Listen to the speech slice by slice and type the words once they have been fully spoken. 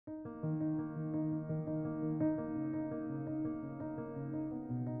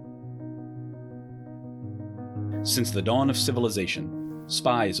Since the dawn of civilization,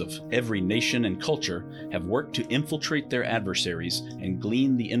 spies of every nation and culture have worked to infiltrate their adversaries and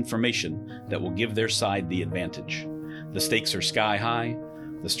glean the information that will give their side the advantage. The stakes are sky high,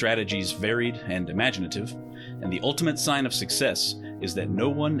 the strategies varied and imaginative, and the ultimate sign of success is that no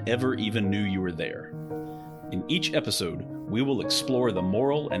one ever even knew you were there. In each episode, we will explore the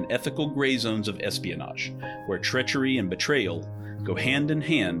moral and ethical gray zones of espionage, where treachery and betrayal go hand in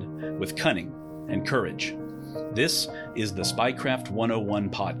hand with cunning and courage. This is the Spycraft 101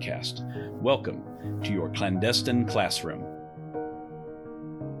 podcast. Welcome to your clandestine classroom.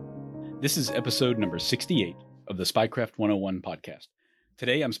 This is episode number 68 of the Spycraft 101 podcast.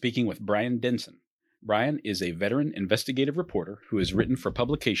 Today I'm speaking with Brian Denson. Brian is a veteran investigative reporter who has written for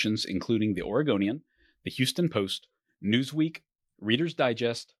publications including The Oregonian, The Houston Post, Newsweek, Reader's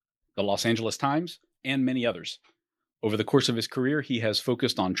Digest, The Los Angeles Times, and many others. Over the course of his career, he has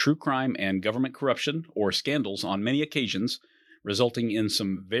focused on true crime and government corruption or scandals on many occasions, resulting in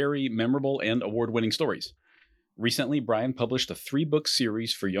some very memorable and award-winning stories. Recently, Brian published a 3-book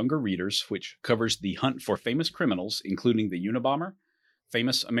series for younger readers, which covers the hunt for famous criminals, including the Unabomber,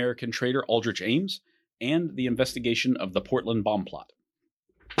 famous American trader Aldrich Ames, and the investigation of the Portland bomb plot.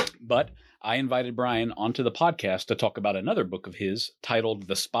 But I invited Brian onto the podcast to talk about another book of his titled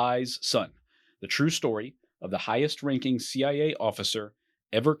The Spy's Son, the true story of the highest-ranking CIA officer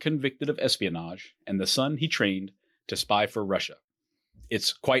ever convicted of espionage and the son he trained to spy for Russia.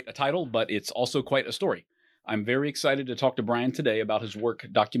 It's quite a title, but it's also quite a story. I'm very excited to talk to Brian today about his work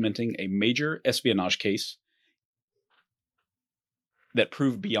documenting a major espionage case that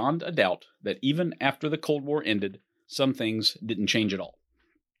proved beyond a doubt that even after the Cold War ended, some things didn't change at all.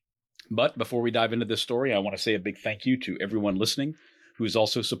 But before we dive into this story, I want to say a big thank you to everyone listening who is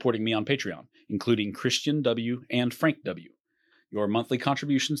also supporting me on Patreon, including Christian W. and Frank W. Your monthly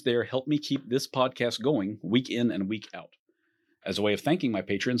contributions there help me keep this podcast going week in and week out. As a way of thanking my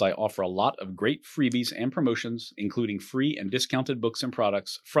patrons, I offer a lot of great freebies and promotions, including free and discounted books and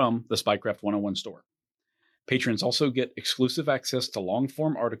products from the Spycraft 101 store. Patrons also get exclusive access to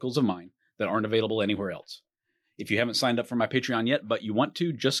long-form articles of mine that aren't available anywhere else. If you haven't signed up for my Patreon yet, but you want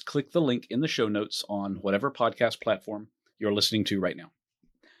to, just click the link in the show notes on whatever podcast platform you're listening to right now.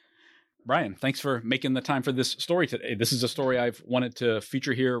 Brian, thanks for making the time for this story today. This is a story I've wanted to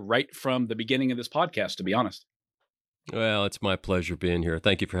feature here right from the beginning of this podcast, to be honest. Well, it's my pleasure being here.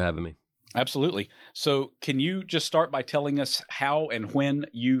 Thank you for having me. Absolutely. So can you just start by telling us how and when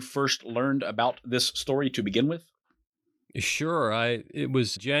you first learned about this story to begin with? Sure. It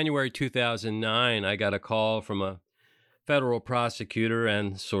was January 2009. I got a call from a federal prosecutor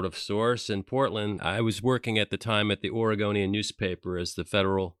and sort of source in Portland. I was working at the time at the Oregonian newspaper as the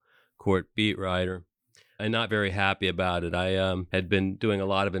federal court beat writer, and not very happy about it. I had been doing a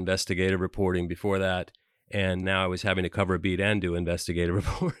lot of investigative reporting before that, and now I was having to cover a beat and do investigative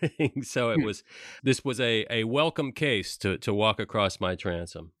reporting. So this was a welcome case to walk across my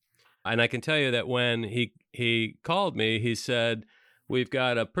transom. And I can tell you that when he called me, he said, "We've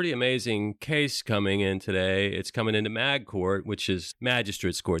got a pretty amazing case coming in today. It's coming into Mag Court, which is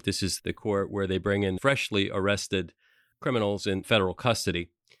Magistrate's Court. This is the court where they bring in freshly arrested criminals in federal custody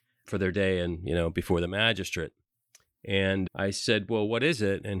for their day and, before the magistrate." And I said, "Well, what is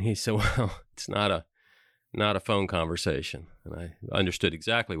it?" And he said, "Well, it's not a phone conversation." And I understood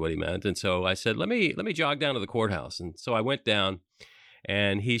exactly what he meant. And so I said, let me jog down to the courthouse. And so I went down,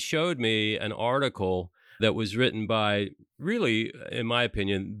 and he showed me an article that was written by, really, in my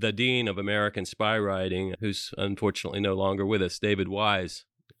opinion, the dean of American spy writing, who's unfortunately no longer with us, David Wise,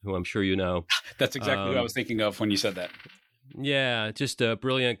 who I'm sure you know. That's exactly who I was thinking of when you said that. Yeah, just a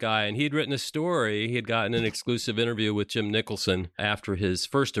brilliant guy. And he'd written a story. He had gotten an exclusive interview with Jim Nicholson after his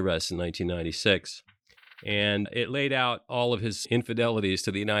first arrest in 1996. And it laid out all of his infidelities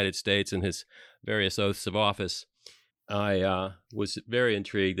to the United States and his various oaths of office. I was very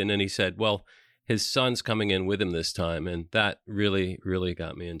intrigued. And then he said, well, his son's coming in with him this time. And that really, really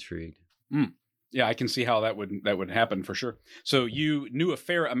got me intrigued. Yeah, I can see how that would happen for sure. So you knew a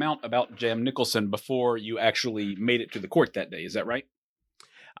fair amount about Jim Nicholson before you actually made it to the court that day. Is that right?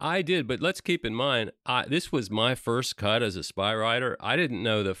 I did, but let's keep in mind, this was my first cut as a spy writer. I didn't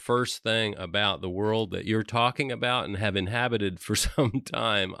know the first thing about the world that you're talking about and have inhabited for some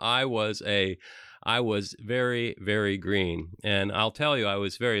time. I was very, very green. And I'll tell you, I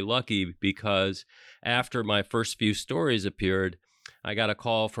was very lucky because after my first few stories appeared, I got a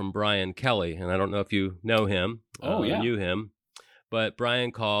call from Brian Kelly. And I don't know if you know him, knew him, but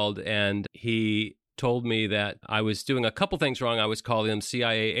Brian called and he told me that I was doing a couple things wrong. I was calling them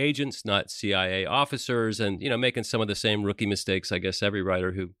CIA agents, not CIA officers, and, making some of the same rookie mistakes I guess every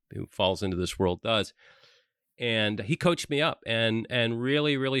writer who falls into this world does. And he coached me up and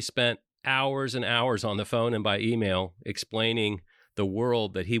really, really spent hours and hours on the phone and by email explaining the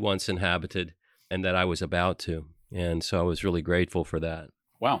world that he once inhabited and that I was about to. And so I was really grateful for that.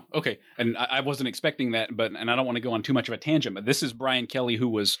 Wow. Okay. And I wasn't expecting that, and I don't want to go on too much of a tangent, but this is Brian Kelly, who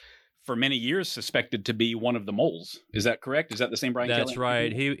was for many years suspected to be one of the moles. Is that correct? Is that the same Brian Kelly? That's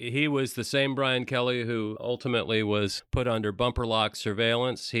right. He was the same Brian Kelly who ultimately was put under bumper lock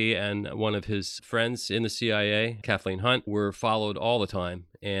surveillance. He and one of his friends in the CIA, Kathleen Hunt, were followed all the time,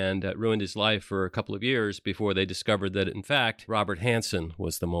 and ruined his life for a couple of years before they discovered that, in fact, Robert Hansen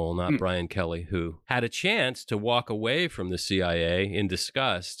was the mole, not Brian Kelly, who had a chance to walk away from the CIA in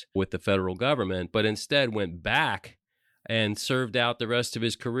disgust with the federal government, but instead went back and served out the rest of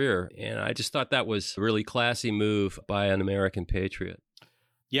his career. And I just thought that was a really classy move by an American patriot.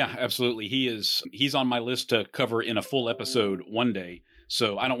 Yeah, absolutely. He's on my list to cover in a full episode one day.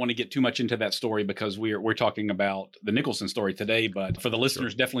 So I don't want to get too much into that story because we're talking about the Nicholson story today. But for the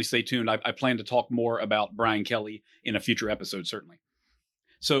listeners, definitely stay tuned. I plan to talk more about Brian Kelly in a future episode, certainly.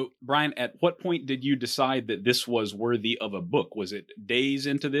 So, Brian, at what point did you decide that this was worthy of a book? Was it days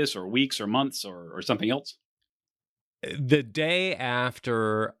into this or weeks or months or something else? The day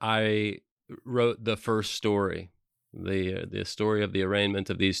after I wrote the first story, the story of the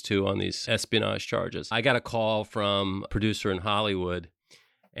arraignment of these two on these espionage charges, I got a call from a producer in Hollywood,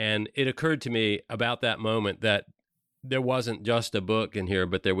 and it occurred to me about that moment that there wasn't just a book in here,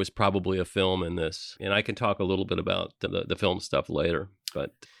 but there was probably a film in this. And I can talk a little bit about the film stuff later,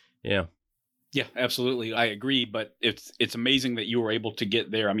 but yeah. Yeah, absolutely. I agree. But it's amazing that you were able to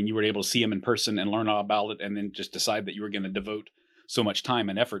get there. I mean, you were able to see him in person and learn all about it and then just decide that you were going to devote so much time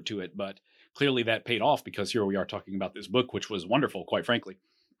and effort to it. But clearly that paid off because here we are talking about this book, which was wonderful, quite frankly.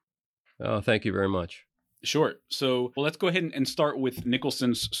 Oh, thank you very much. Sure. So, well, let's go ahead and start with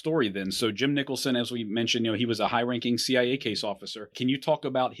Nicholson's story then. So Jim Nicholson, as we mentioned, he was a high-ranking CIA case officer. Can you talk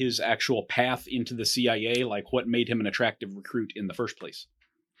about his actual path into the CIA, like what made him an attractive recruit in the first place?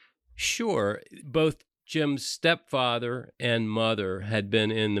 Sure. Both Jim's stepfather and mother had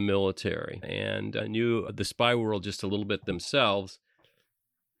been in the military and knew the spy world just a little bit themselves.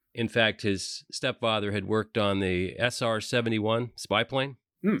 In fact, his stepfather had worked on the SR-71 spy plane.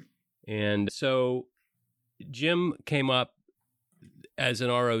 And so Jim came up as an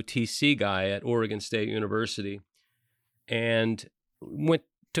ROTC guy at Oregon State University and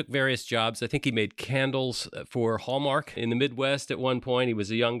took various jobs. I think he made candles for Hallmark in the Midwest at one point. He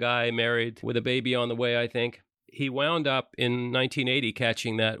was a young guy, married, with a baby on the way, I think. He wound up in 1980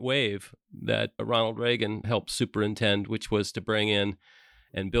 catching that wave that Ronald Reagan helped superintend, which was to bring in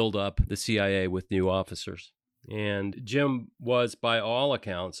and build up the CIA with new officers. And Jim was, by all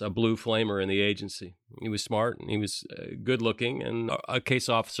accounts, a blue flamer in the agency. He was smart, and he was good looking, and a case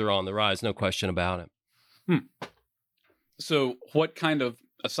officer on the rise, no question about it. So what kind of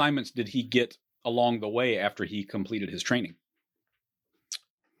assignments did he get along the way after he completed his training?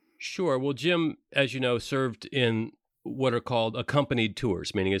 Sure. Well, Jim, as you know, served in what are called accompanied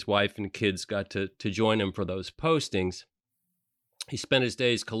tours, meaning his wife and kids got to join him for those postings. He spent his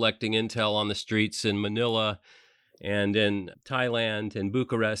days collecting intel on the streets in Manila and in Thailand and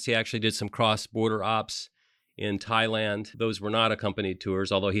Bucharest. He actually did some cross-border ops in Thailand. Those were not accompanied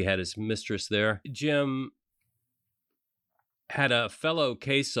tours, although he had his mistress there. Jim had a fellow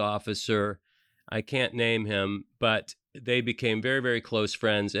case officer, I can't name him, but they became very, very close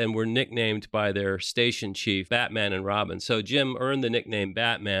friends and were nicknamed by their station chief, Batman and Robin. So Jim earned the nickname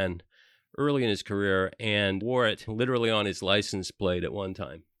Batman early in his career and wore it literally on his license plate at one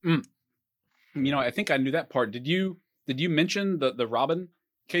time. I think I knew that part. Did you mention the Robin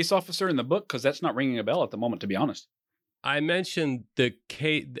case officer in the book? Because that's not ringing a bell at the moment, to be honest. I mentioned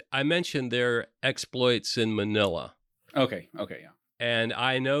their exploits in Manila. Okay, yeah. And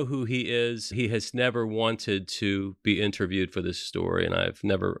I know who he is. He has never wanted to be interviewed for this story, and I've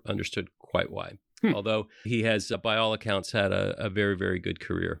never understood quite why. Although he has, by all accounts, had a very, very good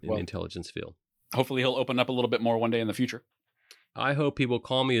career in the intelligence field. Hopefully he'll open up a little bit more one day in the future. I hope he will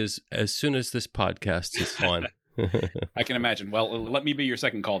call me as soon as this podcast is on. I can imagine. Well, let me be your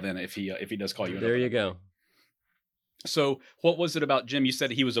second call then if he does call you. There you go. So what was it about Jim? You said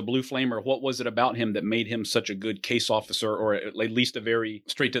he was a blue flamer. What was it about him that made him such a good case officer, or at least a very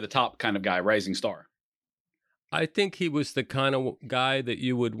straight to the top kind of guy, rising star? I think he was the kind of guy that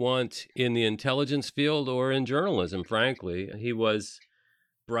you would want in the intelligence field or in journalism, frankly. He was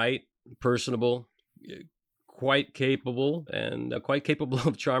bright, personable, quite capable, and quite capable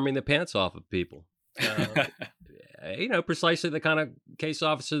of charming the pants off of people. Precisely the kind of case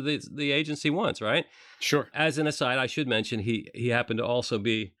officer the agency wants, right? Sure. As an aside, I should mention he happened to also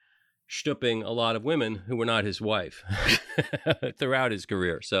be stooping a lot of women who were not his wife throughout his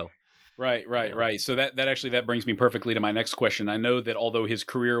career. So, right. So that brings me perfectly to my next question. I know that although his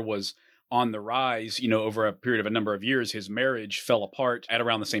career was on the rise, over a period of a number of years, his marriage fell apart at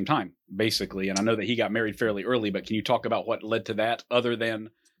around the same time, basically. And I know that he got married fairly early, but can you talk about what led to that other than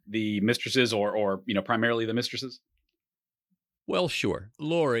the mistresses or primarily the mistresses? Well, sure.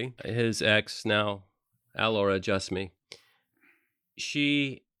 Lori, his ex, now Alora Justme,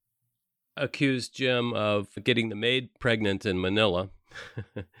 she accused Jim of getting the maid pregnant in Manila.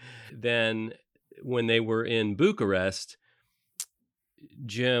 Then when they were in Bucharest,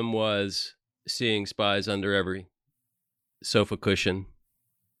 Jim was seeing spies under every sofa cushion.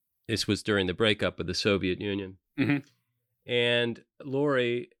 This was during the breakup of the Soviet Union. Mm-hmm. And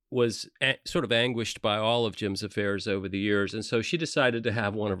Lori was sort of anguished by all of Jim's affairs over the years. And so she decided to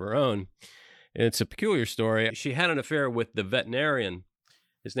have one of her own. And it's a peculiar story. She had an affair with the veterinarian.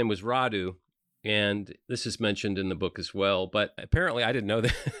 His name was Radu. And this is mentioned in the book as well. But apparently I didn't know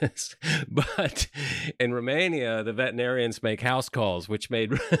this. But in Romania, the veterinarians make house calls, which made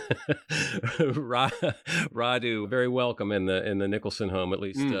Radu very welcome in the Nicholson home, at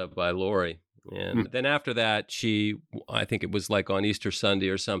least by Lori. And then after that, I think it was like on Easter Sunday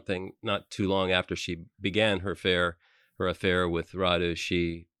or something, not too long after she began her affair with Radu,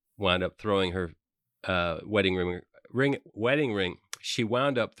 she wound up throwing her wedding ring. She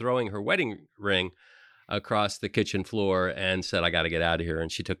wound up throwing her wedding ring across the kitchen floor and said, "I got to get out of here."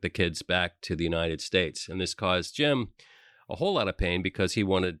 And she took the kids back to the United States. And this caused Jim a whole lot of pain because he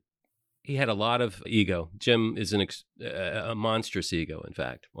had a lot of ego. Jim is a monstrous ego, in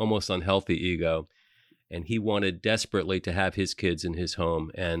fact, almost unhealthy ego. And he wanted desperately to have his kids in his home.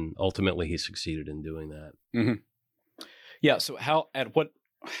 And ultimately he succeeded in doing that. Mm-hmm. Yeah. So at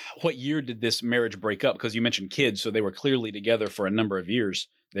what year did this marriage break up? Because you mentioned kids, so they were clearly together for a number of years.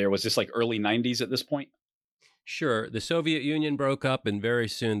 Was this like early 90s at this point? Sure. The Soviet Union broke up, and very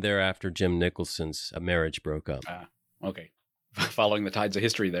soon thereafter, Jim Nicholson's marriage broke up. Okay. Following the tides of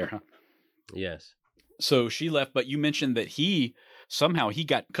history there, huh? Yes. So she left, but you mentioned that he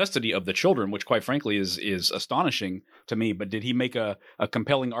got custody of the children, which quite frankly is astonishing to me. But did he make a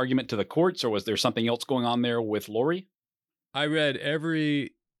compelling argument to the courts, or was there something else going on there with Lori? I read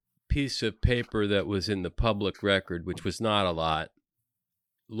every piece of paper that was in the public record, which was not a lot.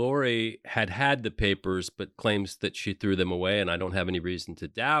 Lori had the papers, but claims that she threw them away, and I don't have any reason to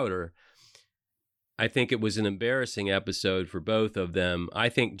doubt her. I think it was an embarrassing episode for both of them. I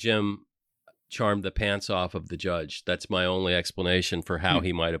think Jim charmed the pants off of the judge. That's my only explanation for how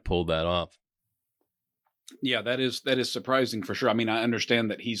he might have pulled that off. Yeah, that is surprising for sure. I mean, I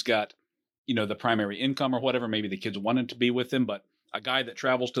understand that he's got the primary income or whatever, maybe the kids wanted to be with him, but a guy that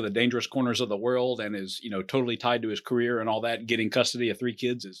travels to the dangerous corners of the world and is, totally tied to his career and all that, getting custody of 3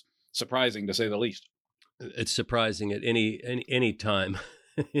 kids is surprising to say the least. It's surprising at any time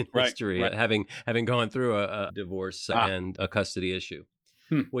in history, right. having gone through a divorce and a custody issue,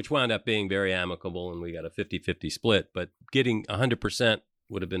 which wound up being very amicable, and we got a 50-50 split, but getting 100%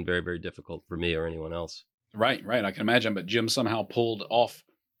 would have been very, very difficult for me or anyone else. Right. I can imagine, but Jim somehow pulled off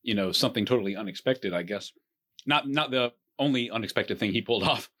something totally unexpected, I guess. Not the only unexpected thing he pulled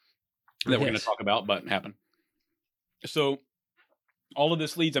off that we're going to talk about, but happened. So all of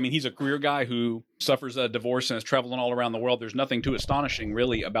this leads, he's a career guy who suffers a divorce and is traveling all around the world. There's nothing too astonishing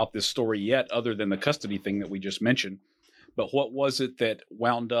really about this story yet, other than the custody thing that we just mentioned. But what was it that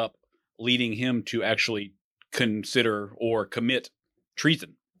wound up leading him to actually consider or commit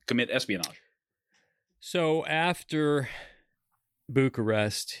treason, commit espionage? So after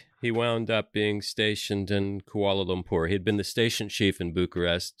Bucharest, he wound up being stationed in Kuala Lumpur. He'd been the station chief in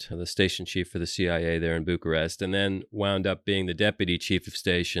Bucharest, the station chief for the CIA there in Bucharest, and then wound up being the deputy chief of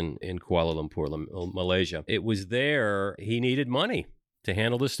station in Kuala Lumpur, Malaysia. It was there he needed money to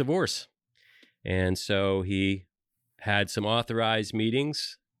handle this divorce. And so he had some authorized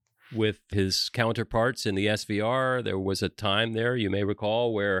meetings with his counterparts in the SVR. There was a time there, you may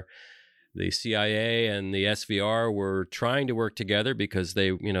recall, where the CIA and the SVR were trying to work together because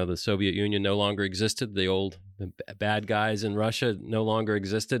the Soviet Union no longer existed. The old bad guys in Russia no longer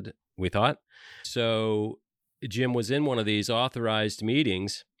existed, we thought. So Jim was in one of these authorized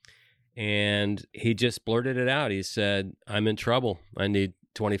meetings, and he just blurted it out. He said, "I'm in trouble. I need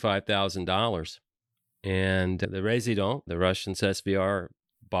 $25,000. And the resident, the Russian SVR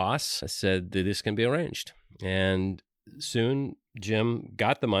boss, said that this can be arranged. And soon Jim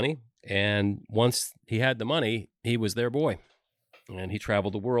got the money. And once he had the money, he was their boy. And he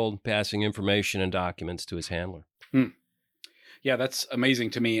traveled the world passing information and documents to his handler. Yeah, that's amazing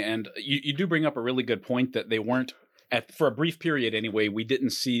to me. And you do bring up a really good point that they weren't for a brief period anyway, we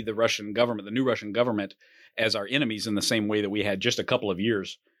didn't see the Russian government, the new Russian government, as our enemies in the same way that we had just a couple of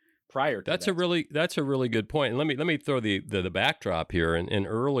years prior to That's that. that's a really good point. And let me throw the backdrop here. In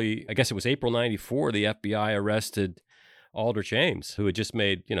early, I guess it was April '94, the FBI arrested Aldrich Ames, who had just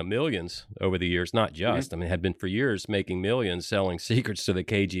made millions over the years. Not just, I mean, had been for years making millions selling secrets to the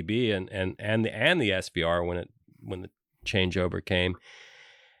KGB and the SVR when the changeover came.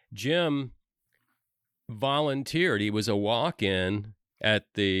 Jim volunteered. He was a walk-in at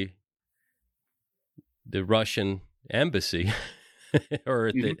the Russian embassy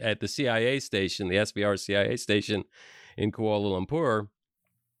or at the CIA station, the SVR CIA station in Kuala Lumpur.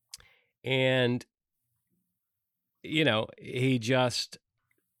 And, he just,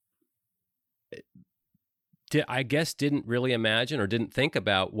 I guess, didn't really imagine or didn't think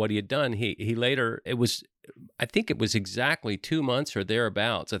about what he had done. He later, I think it was exactly 2 months or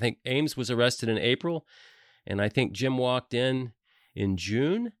thereabouts. I think Ames was arrested in April, and I think Jim walked in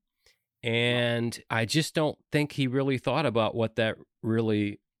June. And I just don't think he really thought about what that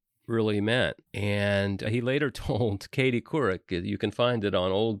really meant. And he later told Katie Couric, you can find it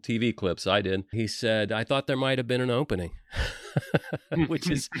on old TV clips, I did. He said, I thought there might have been an opening, which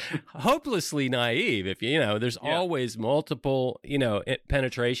is hopelessly naive. If there's always multiple,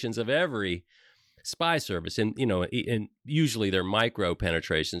 penetrations of every spy service. And, and usually they're micro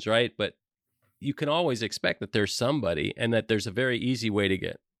penetrations, right? But you can always expect that there's somebody and that there's a very easy way to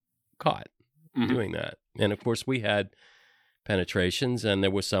get caught doing that. And of course we had penetrations, and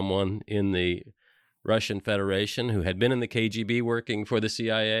there was someone in the Russian Federation who had been in the KGB working for the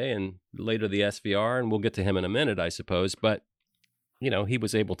CIA and later the SVR, and we'll get to him in a minute, I suppose, but he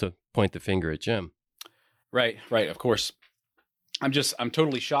was able to point the finger at Jim. Right, of course. I'm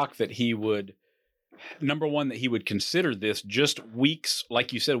totally shocked that he would, number one, that he would consider this just weeks,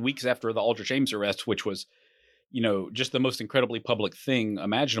 like you said, weeks after the Aldrich Ames arrest, which was just the most incredibly public thing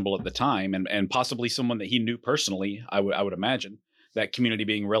imaginable at the time, and possibly someone that he knew personally, I would imagine, that community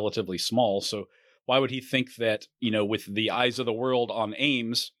being relatively small. So why would he think that, with the eyes of the world on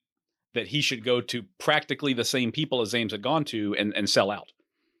Ames, that he should go to practically the same people as Ames had gone to and sell out?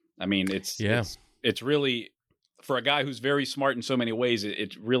 I mean, it's really, for a guy who's very smart in so many ways,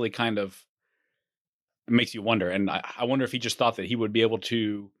 it really kind of makes you wonder. And I wonder if he just thought that he would be able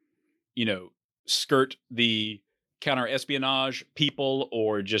to, skirt the counter-espionage people,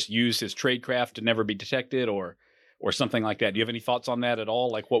 or just use his tradecraft to never be detected, or something like that. Do you have any thoughts on that at all?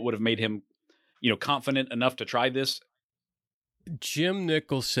 Like, what would have made him, confident enough to try this? Jim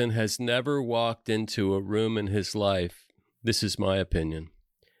Nicholson has never walked into a room in his life, this is my opinion,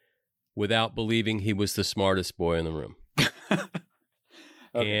 without believing he was the smartest boy in the room.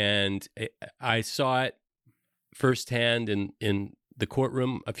 Okay. And I saw it firsthand in the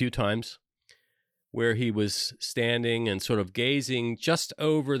courtroom a few times, where he was standing and sort of gazing just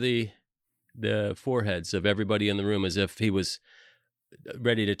over the foreheads of everybody in the room, as if he was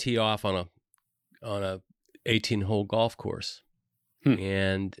ready to tee off on a 18-hole golf course,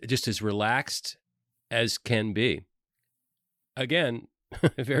 and just as relaxed as can be. Again,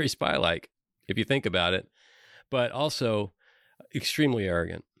 very spy-like, if you think about it, but also extremely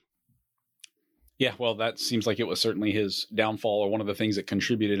arrogant. Yeah, well, that seems like it was certainly his downfall, or one of the things that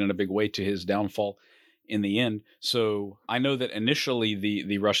contributed in a big way to his downfall in the end. So I know that initially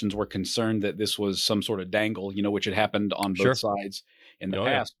the Russians were concerned that this was some sort of dangle, which had happened on both sides in the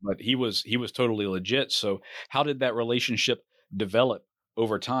past, but he was totally legit. So how did that relationship develop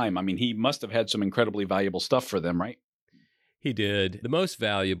over time? I mean, he must have had some incredibly valuable stuff for them, right? He did. The most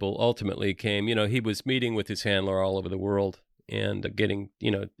valuable ultimately came, he was meeting with his handler all over the world and getting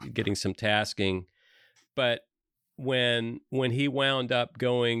some tasking. But when he wound up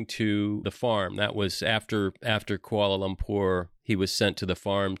going to the farm, that was after Kuala Lumpur, he was sent to the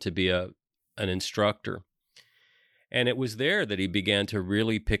farm to be an instructor. And it was there that he began to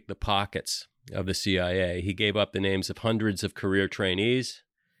really pick the pockets of the CIA. He gave up the names of hundreds of career trainees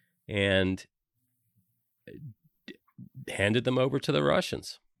and handed them over to the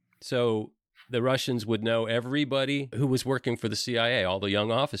Russians. So the Russians would know everybody who was working for the CIA, all the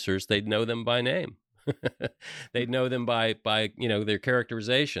young officers, they'd know them by name. They'd know them by their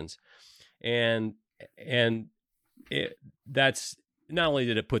characterizations. And that's not only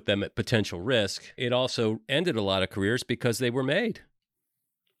did it put them at potential risk, it also ended a lot of careers because they were made.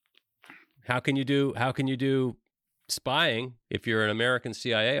 How can you do spying if you're an American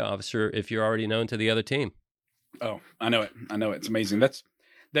CIA officer if you're already known to the other team? Oh, I know it. It's amazing.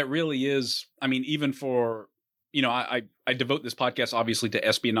 That really is, I mean, even for, I devote this podcast obviously to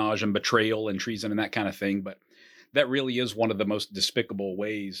espionage and betrayal and treason and that kind of thing, but that really is one of the most despicable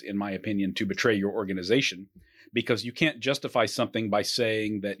ways, in my opinion, to betray your organization, because you can't justify something by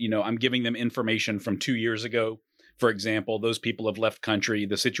saying that, I'm giving them information from 2 years ago. For example, those people have left country,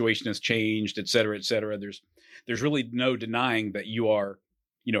 the situation has changed, et cetera, et cetera. There's really no denying that you are,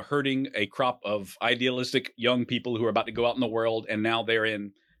 hurting a crop of idealistic young people who are about to go out in the world, and now they're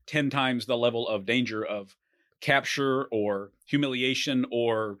in 10 times the level of danger of capture or humiliation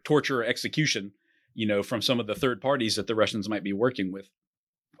or torture or execution, from some of the third parties that the Russians might be working with.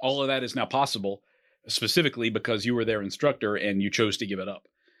 All of that is now possible, specifically because you were their instructor and you chose to give it up.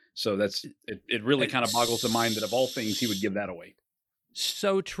 So it really kind of boggles the mind that of all things, he would give that away.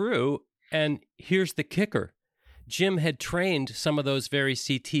 So true. And here's the kicker. Jim had trained some of those very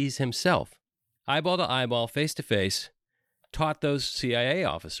CTs himself. Eyeball to eyeball, face to face, taught those CIA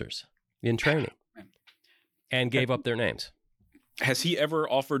officers in training and gave up their names. Has he ever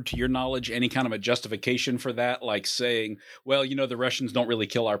offered, to your knowledge, any kind of a justification for that? Like saying, well, the Russians don't really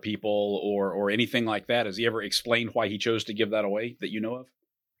kill our people or anything like that. Has he ever explained why he chose to give that away that you know of?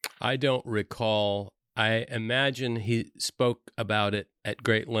 I don't recall. I imagine he spoke about it at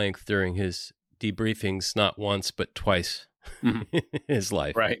great length during his debriefings, not once, but twice in his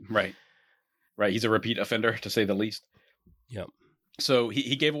life. Right. He's a repeat offender, to say the least. Yep. So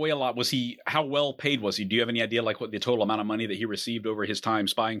he gave away a lot. How well paid was he? Do you have any idea like what the total amount of money that he received over his time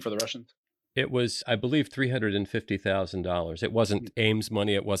spying for the Russians? It was, I believe, $350,000. It wasn't Ames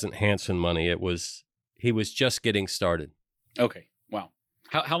money. It wasn't Hansen money. He was just getting started. Okay. Wow.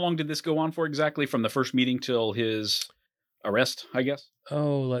 How long did this go on for exactly, from the first meeting till his arrest, I guess?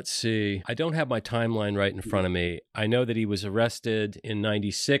 Oh, let's see. I don't have my timeline right in front of me. I know that he was arrested in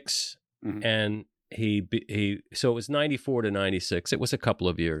 96 and so it was 94 to 96. It was a couple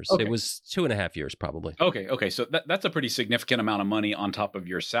of years. Okay. It was 2.5 years probably. Okay. So that's a pretty significant amount of money on top of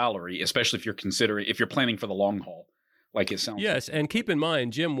your salary, especially if you're planning for the long haul, like it sounds. Yes, and keep in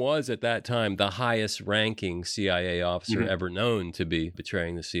mind, Jim was at that time the highest ranking CIA officer ever known to be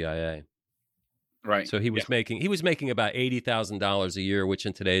betraying the CIA. Right. So he was making about $80,000 a year, which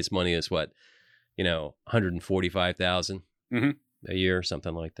in today's money is what, $145,000 a year,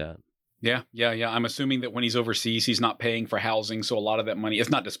 something like that. Yeah. I'm assuming that when he's overseas, he's not paying for housing. So a lot of that money, it's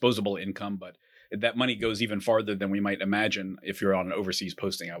not disposable income, but that money goes even farther than we might imagine if you're on an overseas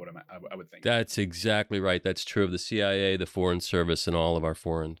posting, I would think. That's exactly right. That's true of the CIA, the Foreign Service, and all of our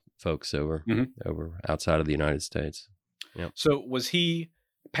foreign folks over outside of the United States. Yep. So was he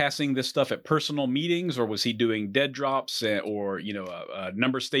passing this stuff at personal meetings, or was he doing dead drops or, a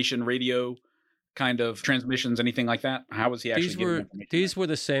number station radio kind of transmissions, anything like that? How was he actually getting information? These were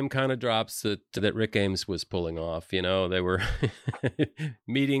the same kind of drops that Rick Ames was pulling off. They were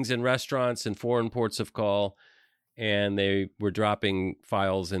meetings in restaurants and foreign ports of call, and they were dropping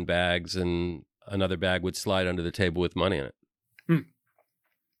files in bags, and another bag would slide under the table with money in it.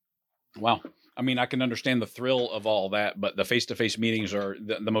 Wow. I mean, I can understand the thrill of all that, but the face-to-face meetings are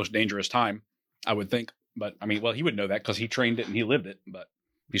the most dangerous time, I would think. But I mean, well, he would know that because he trained it and he lived it, but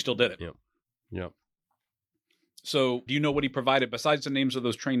he still did it. Yep. So do you know what he provided besides the names of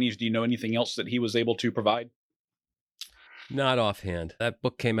those trainees? Do you know anything else that he was able to provide? Not offhand. That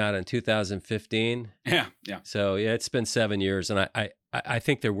book came out in 2015. Yeah. So it's been 7 years, and I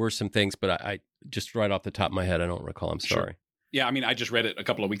think there were some things, but I just right off the top of my head, I don't recall. I'm sorry. Sure. Yeah, I mean, I just read it a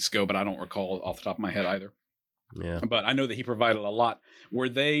couple of weeks ago, but I don't recall off the top of my head either. Yeah. But I know that he provided a lot. Were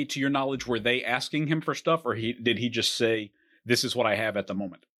they, to your knowledge, asking him for stuff, or did he just say, this is what I have at the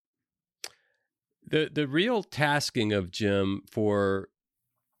moment? The real tasking of Jim for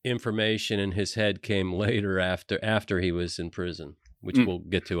information in his head came later after he was in prison, which we'll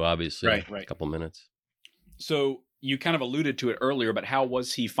get to obviously in a couple minutes. So you kind of alluded to it earlier, but how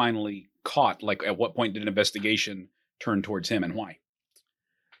was he finally caught? Like, at what point did an investigation turn towards him, and why?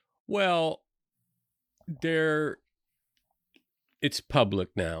 Well, it's public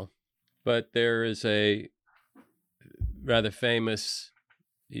now, but there is a rather famous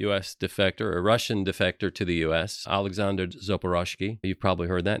U.S. defector, a Russian defector to the U.S., Alexander Zaporozhky. You've probably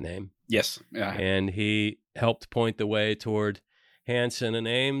heard that name. Yes. Yeah. And he helped point the way toward Hansen and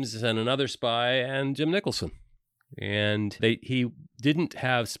Ames and another spy and Jim Nicholson. And he didn't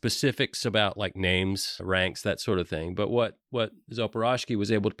have specifics about like names, ranks, that sort of thing. But what Zaporozhky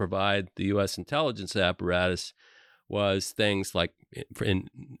was able to provide the U.S. intelligence apparatus was things like,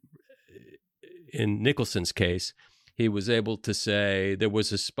 in Nicholson's case, he was able to say there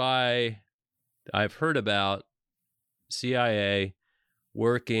was a spy I've heard about, CIA,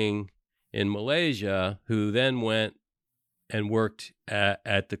 working in Malaysia, who then went and worked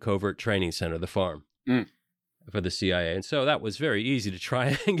at the Covert Training Center, the farm, for the CIA. And so that was very easy to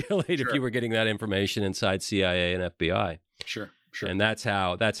triangulate if you were getting that information inside CIA and FBI. Sure. Sure. And that's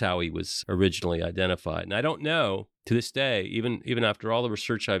how he was originally identified. And I don't know to this day, even after all the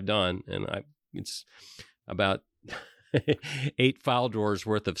research I've done, and it's about 8 file drawers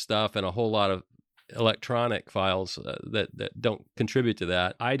worth of stuff and a whole lot of electronic files that don't contribute to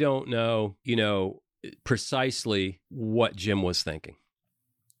that. I don't know, precisely what Jim was thinking.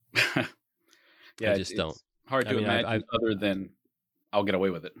 Yeah, I just don't. Hard to imagine other than I'll get away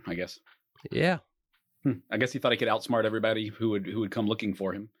with it, I guess. Yeah. I guess he thought he could outsmart everybody who would come looking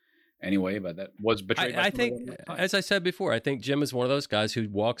for him anyway, but that was betrayed. I think, as I said before, I think Jim is one of those guys who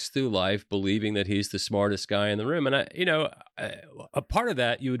walks through life believing that he's the smartest guy in the room. And a part of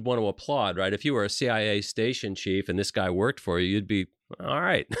that you would want to applaud, right? If you were a CIA station chief and this guy worked for you, you'd be all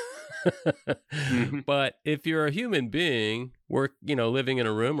right. But if you're a human being, living in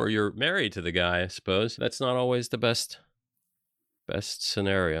a room, or you're married to the guy, I suppose that's not always the best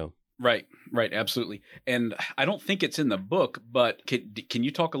scenario. Right, absolutely. And I don't think it's in the book, but can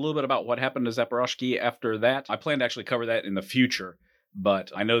you talk a little bit about what happened to Zaporoshky after that? I plan to actually cover that in the future,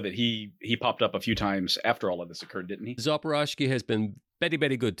 but I know that he popped up a few times after all of this occurred, didn't he? Zaporoshky has been very,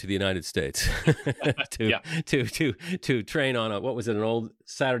 very good to the United States to train on an old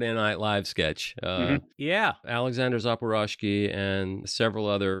Saturday Night Live sketch. Yeah, Alexander Zaporoshky and several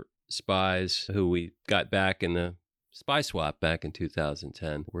other spies who we got back in the spy swap back in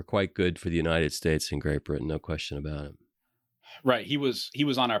 2010 were quite good for the United States and Great Britain, no question about it. Right. He was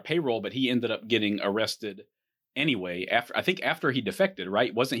on our payroll, but he ended up getting arrested anyway after he defected,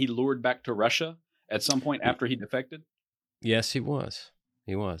 right? Wasn't he lured back to Russia at some point after he defected? Yes, he was.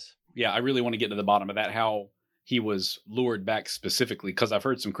 Yeah, I really want to get to the bottom of that, how he was lured back specifically, because I've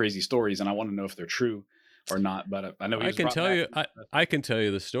heard some crazy stories and I want to know if they're true or not, but I know I can tell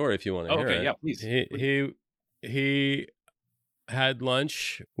you the story if you want to hear it. Okay, yeah, please. He had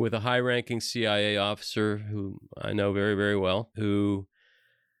lunch with a high-ranking CIA officer who I know very, very well, who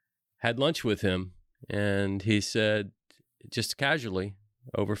had lunch with him, and he said, just casually,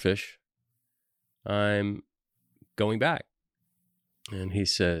 over fish, I'm going back. And he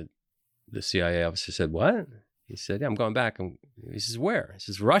said, the CIA officer said, what? He said, yeah, I'm going back. He says, where? He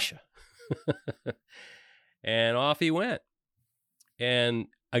says, Russia. And off he went. And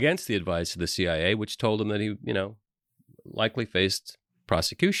against the advice of the CIA, which told him that he, likely faced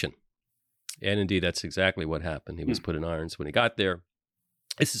prosecution. And indeed, that's exactly what happened. He was put in irons when he got there.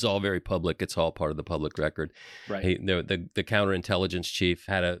 This is all very public. It's all part of the public record. Right. The counterintelligence chief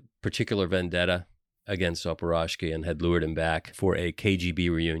had a particular vendetta against Zaporoshky and had lured him back for a KGB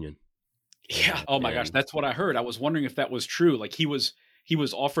reunion. Yeah. Oh my gosh, that's what I heard. I was wondering if that was true. Like he was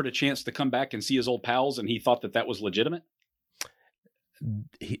offered a chance to come back and see his old pals, and he thought that was legitimate.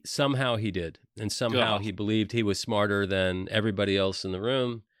 Somehow he did, and somehow he believed he was smarter than everybody else in the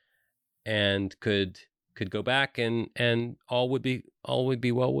room, and could go back, and all would be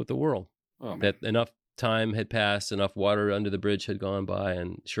well with the world. Oh, that enough time had passed, enough water under the bridge had gone by,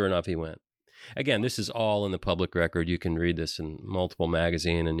 and sure enough, he went. Again, this is all in the public record. You can read this in multiple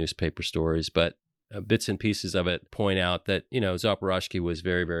magazine and newspaper stories, but bits and pieces of it point out that Zaporoshky was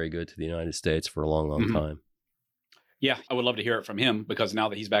very, very good to the United States for a long, long time. Yeah, I would love to hear it from him, because now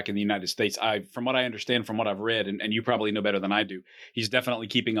that he's back in the United States, from what I understand, from what I've read, and you probably know better than I do, he's definitely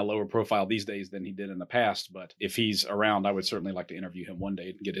keeping a lower profile these days than he did in the past. But if he's around, I would certainly like to interview him one day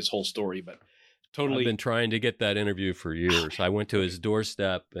and get his whole story. But totally, I've been trying to get that interview for years. I went to his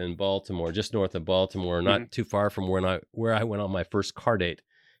doorstep in Baltimore, just north of Baltimore, not too far from where I went on my first car date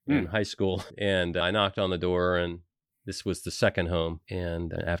in high school. And I knocked on the door, and this was the second home.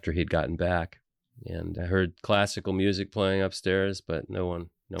 And after he'd gotten back. And I heard classical music playing upstairs, but no one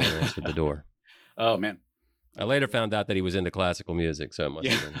answered the door. Oh, man. I later found out that he was into classical music, so it must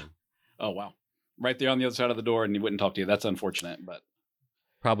have been him. Oh, wow. Right there on the other side of the door, and he wouldn't talk to you. That's unfortunate, but...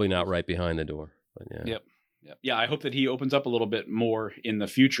 Probably not right behind the door, but yeah. Yep. Yeah, I hope that he opens up a little bit more in the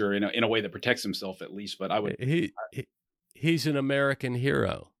future in a way that protects himself, at least, but I would... He's an American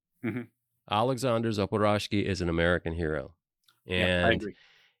hero. Mm-hmm. Alexander Zaporoshky is an American hero. And I agree.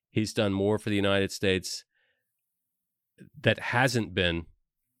 He's done more for the United States that hasn't been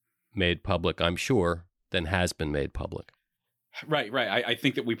made public, I'm sure, than has been made public. Right. I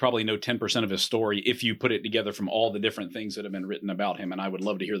think that we probably know 10% of his story if you put it together from all the different things that have been written about him. And I would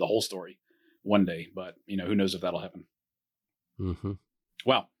love to hear the whole story one day, but who knows if that'll happen. Mm-hmm.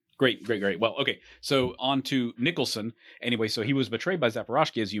 Wow. Great. Well, okay. So on to Nicholson. Anyway, so he was betrayed by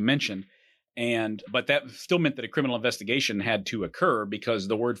Zaporoshky, as you mentioned. But that still meant that a criminal investigation had to occur, because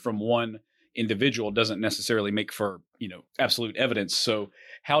the word from one individual doesn't necessarily make for, absolute evidence. So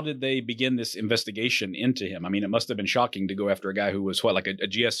how did they begin this investigation into him? I mean, it must have been shocking to go after a guy who was like a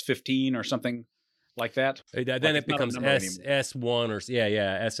GS-15 or something like that. Then Like it it's not a becomes number anymore. SS1 or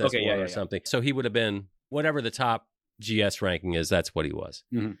SS1 Okay, yeah, or yeah. something. So he would have been whatever the top GS ranking is. That's what he was.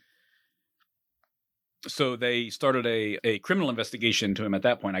 So they started a criminal investigation to him at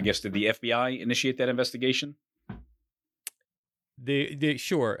that point. I guess, did the FBI initiate that investigation?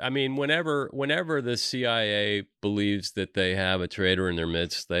 Sure. I mean, whenever the CIA believes that they have a traitor in their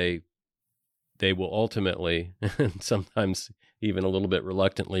midst, they will ultimately, and sometimes even a little bit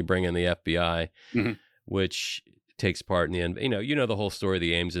reluctantly, bring in the FBI, which takes part in the end. You know the whole story of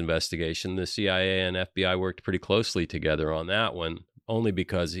the Ames investigation. The CIA and FBI worked pretty closely together on that one, only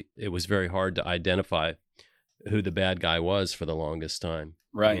because it was very hard to identify who the bad guy was for the longest time.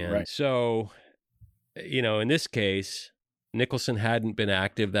 Right. So, in this case, Nicholson hadn't been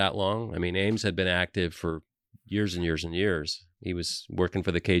active that long. I mean, Ames had been active for years and years and years. He was working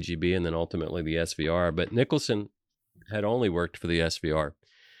for the KGB and then ultimately the SVR. But Nicholson had only worked for the SVR,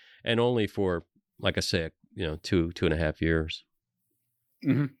 and only for, like I say, 2.5 years.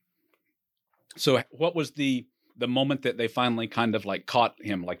 So what was the moment that they finally kind of like caught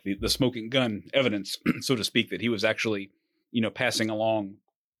him, like the smoking gun evidence, so to speak, that he was actually, passing along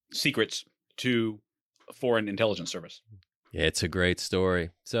secrets to a foreign intelligence service? Yeah, it's a great story.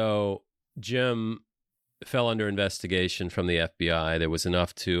 So Jim fell under investigation from the FBI. There was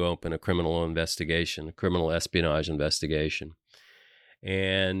enough to open a criminal investigation, a criminal espionage investigation.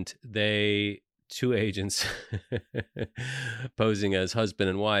 And two agents posing as husband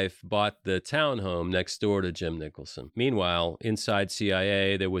and wife bought the townhome next door to Jim Nicholson. Meanwhile, inside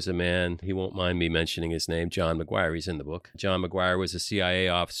CIA, there was a man, he won't mind me mentioning his name, John McGuire. He's in the book. John McGuire was a CIA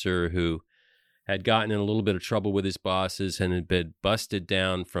officer who had gotten in a little bit of trouble with his bosses and had been busted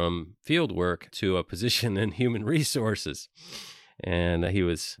down from field work to a position in human resources. And he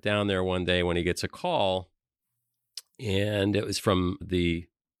was down there one day when he gets a call, and it was from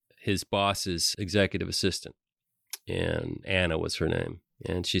his boss's executive assistant, and Anna was her name.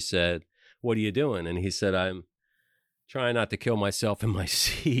 And she said, "What are you doing?" And he said, "I'm trying not to kill myself in my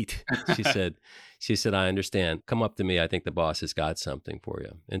seat." She said, "I understand. Come up to me. I think the boss has got something for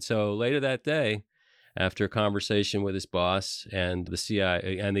you." And so later that day, after a conversation with his boss and the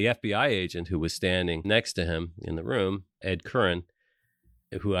CIA and the FBI agent who was standing next to him in the room, Ed Curran,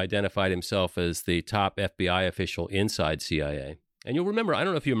 who identified himself as the top FBI official inside CIA. And you'll remember, I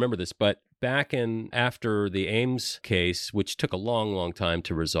don't know if you remember this, but back after the Ames case, which took a long, long time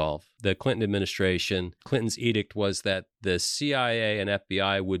to resolve, the Clinton administration, Clinton's edict was that the CIA and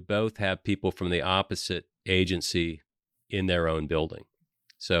FBI would both have people from the opposite agency in their own building.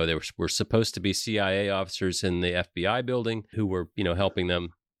 So there were supposed to be CIA officers in the FBI building who were, helping them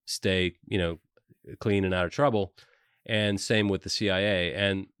stay, clean and out of trouble. And same with the CIA.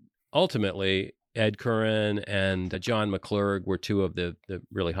 And ultimately, Ed Curran and John McClurg were two of the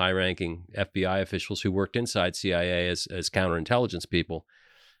really high-ranking FBI officials who worked inside CIA as counterintelligence people.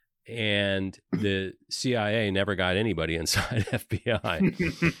 And the CIA never got anybody inside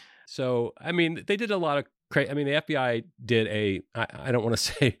FBI. So, I mean, they did a lot of the FBI did I don't want to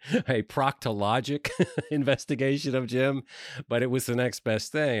say a proctologic investigation of Jim, but it was the next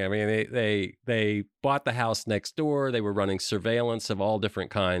best thing. I mean, they bought the house next door. They were running surveillance of all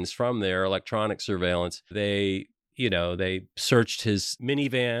different kinds from there, electronic surveillance. They searched his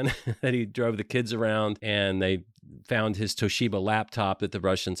minivan that he drove the kids around, and they found his Toshiba laptop that the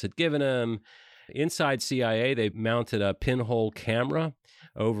Russians had given him. Inside CIA, they mounted a pinhole camera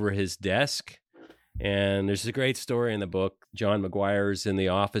over his desk. And there's a great story in the book. John McGuire's in the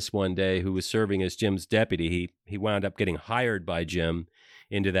office one day, who was serving as Jim's deputy. He wound up getting hired by Jim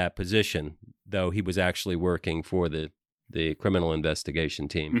into that position, though he was actually working for the criminal investigation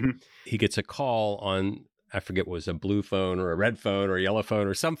team. He gets a call on, I forget what it was, a blue phone or a red phone or a yellow phone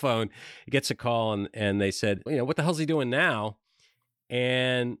or some phone. He gets a call and they said, "What the hell's he doing now?"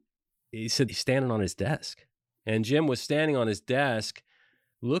 And he said he's standing on his desk. And Jim was standing on his desk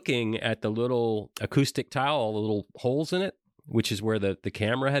looking at the little acoustic tile, the little holes in it, which is where the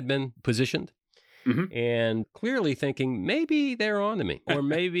camera had been positioned, and clearly thinking, maybe they're on to me, or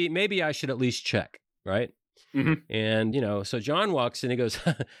maybe I should at least check, right? And, so John walks in, he goes,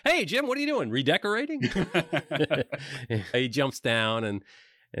 "Hey, Jim, what are you doing? Redecorating?" He jumps down, and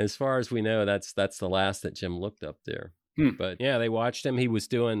as far as we know, that's the last that Jim looked up there. But yeah, they watched him. He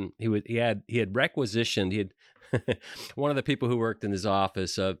had requisitioned, one of the people who worked in his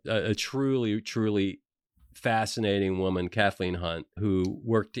office, a truly, truly fascinating woman, Kathleen Hunt, who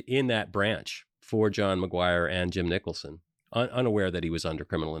worked in that branch for John McGuire and Jim Nicholson, unaware that he was under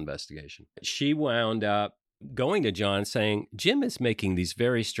criminal investigation. She wound up going to John saying, "Jim is making these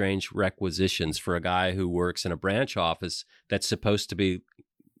very strange requisitions for a guy who works in a branch office that's supposed to be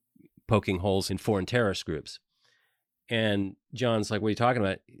poking holes in foreign terrorist groups. And John's like, what are you talking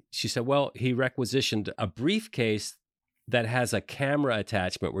about? She said, well, he requisitioned a briefcase that has a camera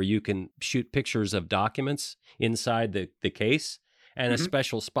attachment where you can shoot pictures of documents inside the case, and a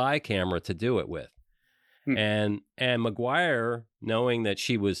special spy camera to do it with. And McGuire, knowing that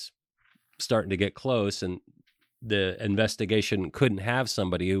she was starting to get close and the investigation couldn't have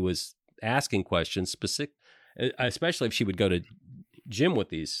somebody who was asking questions, specific, especially if she would go to Jim with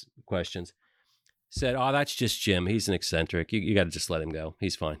these questions, said, oh, that's just Jim. He's an eccentric. You got to just let him go.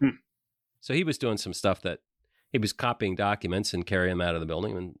 He's fine. So he was doing some stuff that he was copying documents and carrying them out of the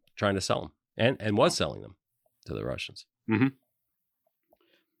building and trying to sell them, and was selling them to the Russians.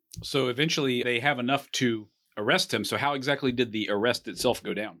 So eventually they have enough to arrest him. So how exactly did the arrest itself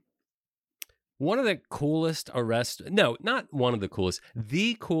go down? One of the coolest not one of the coolest,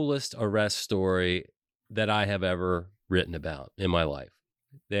 the coolest arrest story that I have ever written about in my life.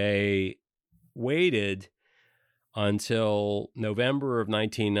 They waited until November of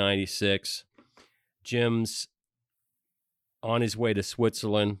 1996. Jim's on his way to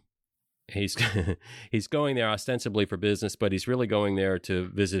Switzerland. He's going there ostensibly for business, but he's really going there to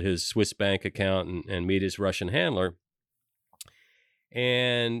visit his Swiss bank account and meet his Russian handler.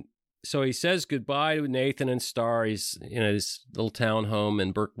 And so he says goodbye to Nathan and Star. He's in his little townhome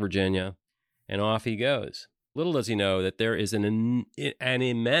in Burke, Virginia, and off he goes. Little does he know that there is an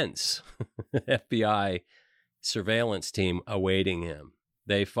immense FBI surveillance team awaiting him.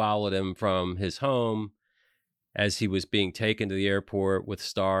 They followed him from his home as he was being taken to the airport with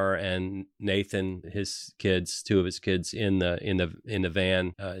Star and Nathan, his kids, two of his kids in the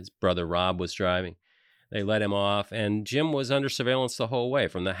van. His brother Rob was driving. They let him off, and Jim was under surveillance the whole way,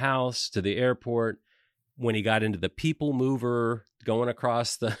 from the house to the airport. When he got into the people mover, going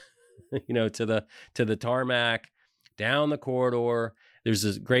across the, to the tarmac, down the corridor. There's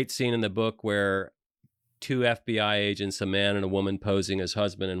this great scene in the book where two FBI agents, a man and a woman posing as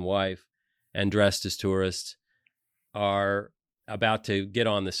husband and wife and dressed as tourists, are about to get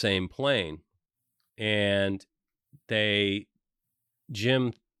on the same plane, and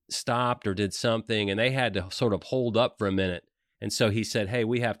Jim stopped or did something, and they had to sort of hold up for a minute. And so he said, hey,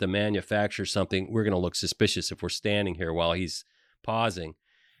 we have to manufacture something. We're going to look suspicious if we're standing here while he's pausing.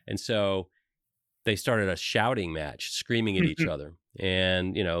 And so they started a shouting match, screaming at each other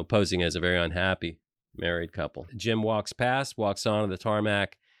and, posing as a very unhappy married couple. Jim walks onto the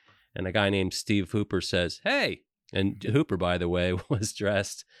tarmac, and a guy named Steve Hooper says, hey. And Hooper, by the way, was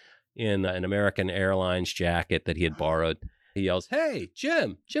dressed in an American Airlines jacket that he had borrowed. He yells, hey,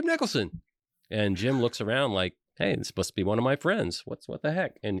 Jim Nicholson. And Jim looks around like, hey, this must be one of my friends. What the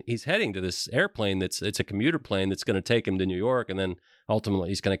heck? And he's heading to this airplane it's a commuter plane that's going to take him to New York, and then ultimately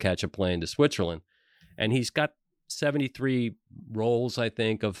he's going to catch a plane to Switzerland. And he's got 73 rolls, I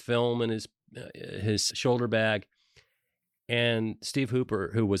think, of film in his shoulder bag. And Steve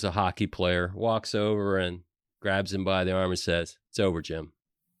Hooper, who was a hockey player, walks over and grabs him by the arm and says, it's over, Jim.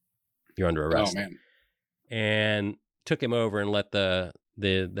 You're under arrest. Oh, man. And took him over and let the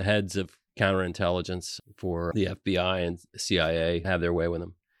heads of counterintelligence for the FBI and CIA have their way with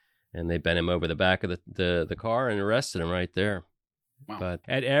him. And they bent him over the back of the car and arrested him right there. Wow. But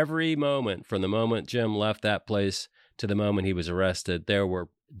at every moment, from the moment Jim left that place to the moment he was arrested, there were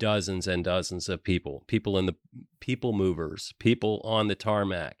dozens and dozens of people in the people movers, people on the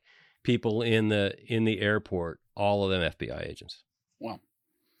tarmac, people in the airport, all of them FBI agents. Wow.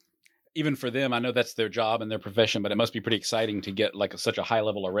 Even for them, I know that's their job and their profession, but it must be pretty exciting to get such a high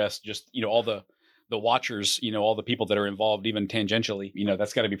level arrest. Just, all the watchers, all the people that are involved, even tangentially,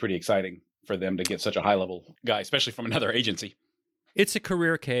 that's got to be pretty exciting for them to get such a high level guy, especially from another agency. It's a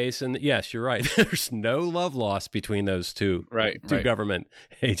career case. And yes, you're right. There's no love lost between those two government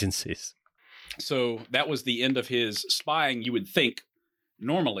agencies. So that was the end of his spying, you would think,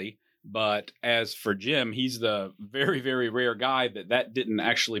 normally. But as for Jim, he's the very, very rare guy that didn't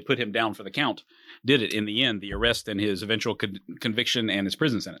actually put him down for the count, did it in the end, the arrest and his eventual conviction and his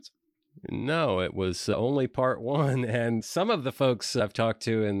prison sentence? No, it was only part one. And some of the folks I've talked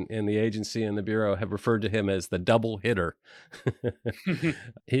to in the agency and the Bureau have referred to him as the double hitter.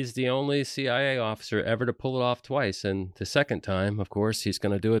 He's the only CIA officer ever to pull it off twice. And the second time, of course, he's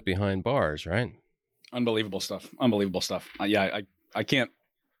going to do it behind bars, right? Unbelievable stuff. I can't.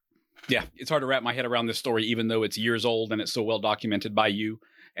 Yeah, it's hard to wrap my head around this story, even though it's years old and it's so well documented by you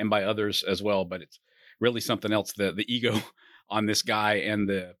and by others as well. But it's really something else. The ego on this guy and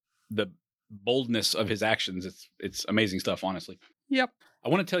the boldness of his actions. It's amazing stuff, honestly. Yep. I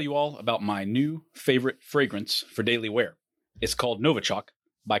want to tell you all about my new favorite fragrance for daily wear. It's called Novichok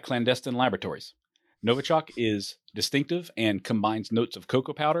by Clandestine Laboratories. Novichok is distinctive and combines notes of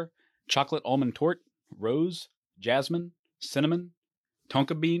cocoa powder, chocolate almond tort, rose, jasmine, cinnamon,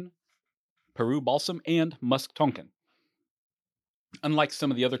 tonka bean, Peru balsam, and musk tonkin. Unlike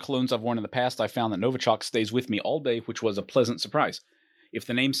some of the other colognes I've worn in the past, I found that Novichok stays with me all day, which was a pleasant surprise. If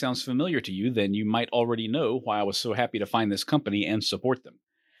the name sounds familiar to you, then you might already know why I was so happy to find this company and support them.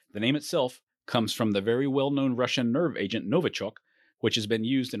 The name itself comes from the very well-known Russian nerve agent Novichok, which has been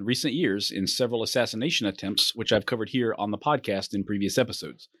used in recent years in several assassination attempts, which I've covered here on the podcast in previous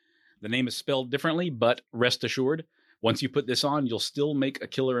episodes. The name is spelled differently, but rest assured, once you put this on, you'll still make a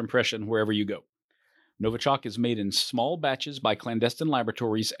killer impression wherever you go. Novichok is made in small batches by clandestine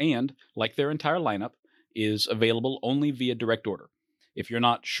laboratories and, like their entire lineup, is available only via direct order. If you're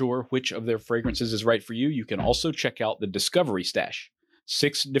not sure which of their fragrances is right for you, you can also check out the Discovery Stash.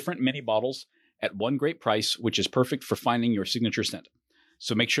 6 different mini bottles at one great price, which is perfect for finding your signature scent.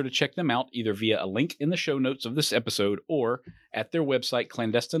 So make sure to check them out either via a link in the show notes of this episode or at their website,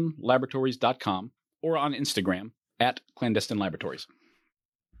 clandestinelaboratories.com, or on Instagram at Clandestine Laboratories.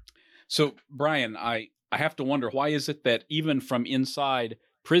 So, Brian, I have to wonder, why is it that even from inside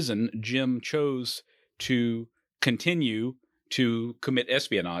prison, Jim chose to continue to commit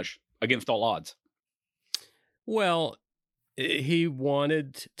espionage against all odds? Well, he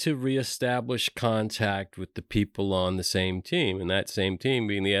wanted to reestablish contact with the people on the same team, and that same team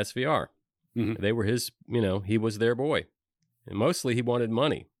being the SVR. Mm-hmm. They were his, he was their boy. And mostly he wanted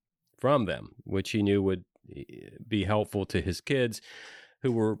money from them, which he knew would be helpful to his kids,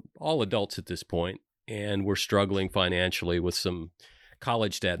 who were all adults at this point and were struggling financially with some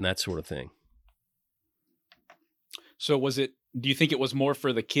college debt and that sort of thing. So do you think it was more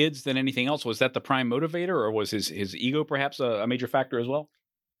for the kids than anything else? Was that the prime motivator, or was his ego perhaps a major factor as well?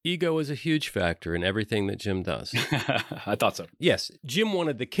 Ego is a huge factor in everything that Jim does. I thought so. Yes. Jim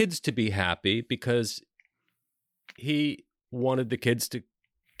wanted the kids to be happy because he wanted the kids to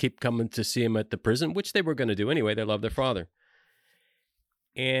keep coming to see him at the prison, which they were going to do anyway. They loved their father.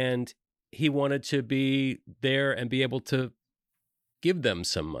 And he wanted to be there and be able to give them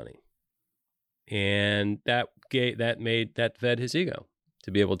some money. And that fed his ego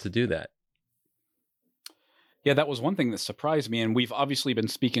to be able to do that. Yeah, that was one thing that surprised me. And we've obviously been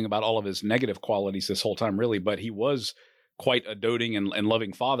speaking about all of his negative qualities this whole time, really, but he was quite a doting and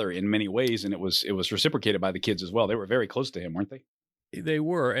loving father in many ways. And it was reciprocated by the kids as well. They were very close to him, weren't they? They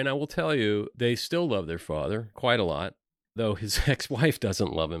were. And I will tell you, they still love their father quite a lot, though his ex-wife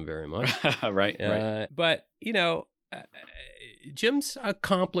doesn't love him very much. Right. But, Jim's a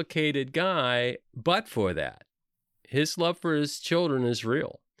complicated guy, but for that, his love for his children is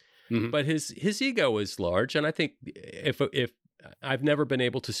real. Mm-hmm. But his ego is large, and I think if I've never been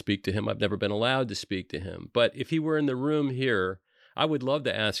able to speak to him, I've never been allowed to speak to him. But if he were in the room here, I would love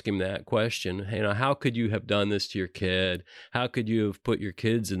to ask him that question. How could you have done this to your kid? How could you have put your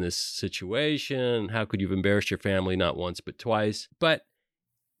kids in this situation? How could you have embarrassed your family not once but twice? But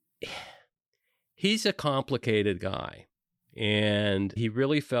he's a complicated guy, and he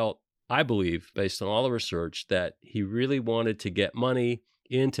really felt, I believe, based on all the research, that he really wanted to get money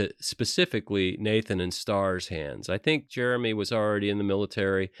into specifically Nathan and Starr's hands. I think Jeremy was already in the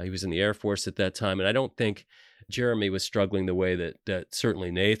military. He was in the Air Force at that time, and I don't think Jeremy was struggling the way that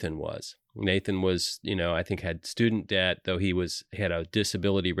certainly Nathan was. Nathan was, I think had student debt, though he had a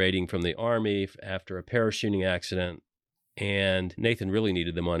disability rating from the Army after a parachuting accident, and Nathan really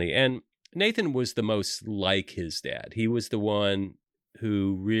needed the money. And Nathan was the most like his dad. He was the one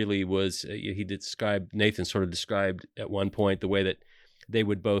who really was, Nathan sort of described at one point the way that they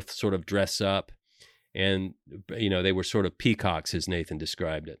would both sort of dress up, and, they were sort of peacocks, as Nathan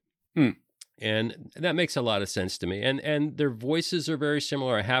described it. And that makes a lot of sense to me. And their voices are very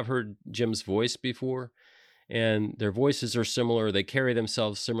similar. I have heard Jim's voice before, and their voices are similar. They carry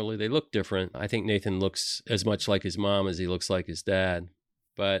themselves similarly. They look different. I think Nathan looks as much like his mom as he looks like his dad.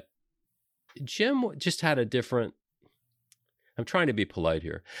 But Jim just had a different, I'm trying to be polite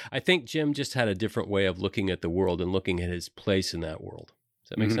here. I think Jim just had a different way of looking at the world and looking at his place in that world. Does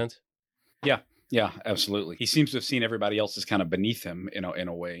that make sense? Yeah, absolutely. He seems to have seen everybody else as kind of beneath him, in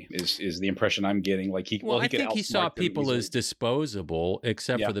a way, is the impression I'm getting. Like I think he saw people as disposable,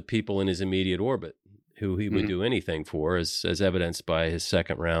 except for the people in his immediate orbit, who he would do anything for, as evidenced by his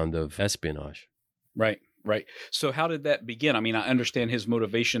second round of espionage. Right. So how did that begin? I mean, I understand his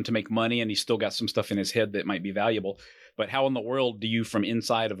motivation to make money, and he's still got some stuff in his head that might be valuable. But how in the world do you, from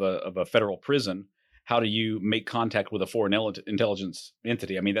inside of a federal prison, how do you make contact with a foreign intelligence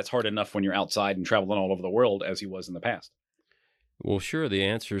entity? I mean, that's hard enough when you're outside and traveling all over the world, as he was in the past. Well, sure. The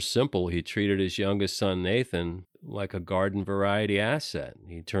answer is simple. He treated his youngest son, Nathan, like a garden variety asset.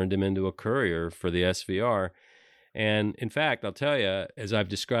 He turned him into a courier for the SVR. And in fact, I'll tell you, as I've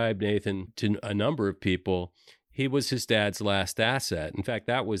described Nathan to a number of people, he was his dad's last asset. In fact,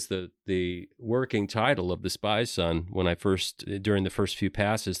 that was the working title of The Spy's Son when during the first few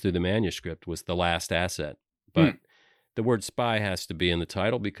passes through the manuscript, was The Last Asset. But the word spy has to be in the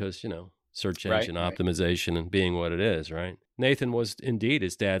title because, search engine optimization and being what it is, right? Nathan was indeed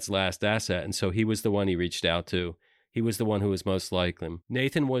his dad's last asset, and so he was the one he reached out to. He was the one who was most like him.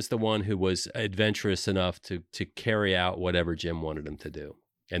 Nathan was the one who was adventurous enough to carry out whatever Jim wanted him to do,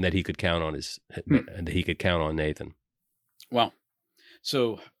 and that he could count on and that he could count on Nathan. Wow.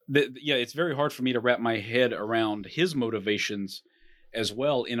 So it's very hard for me to wrap my head around his motivations as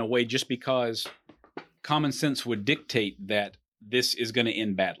well, in a way, just because common sense would dictate that this is going to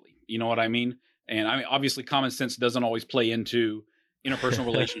end badly. You know what I mean? And I mean, obviously, common sense doesn't always play into interpersonal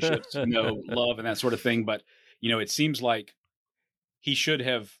relationships, love and that sort of thing. But it seems like he should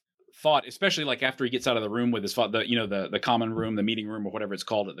have thought, especially like after he gets out of the room with his father, the common room, the meeting room, or whatever it's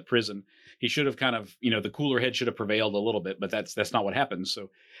called at the prison. He should have kind of, the cooler head should have prevailed a little bit, but that's not what happens. So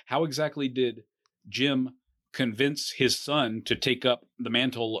how exactly did Jim convince his son to take up the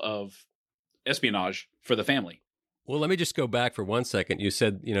mantle of espionage for the family? Well, let me just go back for 1 second. You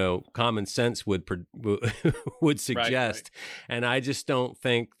said, common sense would suggest, right. And I just don't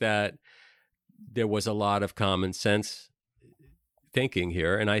think that there was a lot of common sense thinking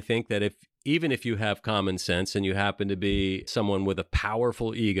here. And I think that even if you have common sense and you happen to be someone with a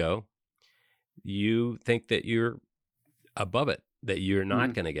powerful ego, you think that you're above it, that you're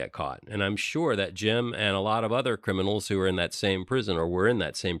not going to get caught. And I'm sure that Jim and a lot of other criminals who are in that same prison or were in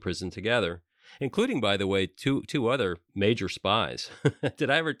that same prison together, including, by the way, two other major spies. Did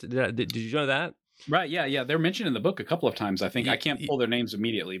you know that? Right. Yeah. They're mentioned in the book a couple of times. I think I can't pull their names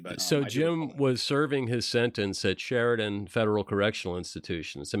immediately, but so Jim was serving his sentence at Sheridan Federal Correctional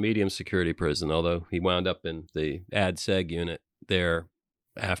Institution. It's a medium security prison, although he wound up in the ad seg unit there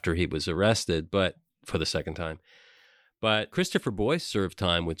after he was arrested, but for the second time. But Christopher Boyce served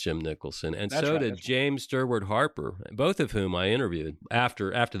time with Jim Nicholson, and so did James Durward Harper, both of whom I interviewed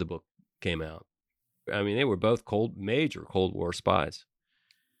after the book came out. I mean, they were both major Cold War spies.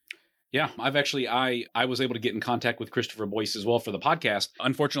 Yeah, I was able to get in contact with Christopher Boyce as well for the podcast.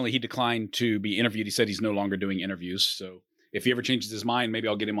 Unfortunately, he declined to be interviewed. He said he's no longer doing interviews. So if he ever changes his mind, maybe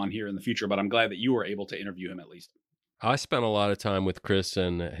I'll get him on here in the future. But I'm glad that you were able to interview him at least. I spent a lot of time with Chris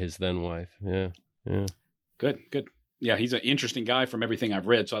and his then wife. Yeah. Good. Yeah, he's an interesting guy from everything I've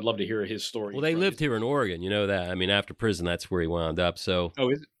read, so I'd love to hear his story. Well, they lived here in Oregon, you know that. I mean, after prison, that's where he wound up. So,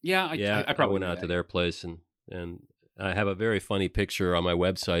 is it? Yeah, I probably went out to their place, and I have a very funny picture on my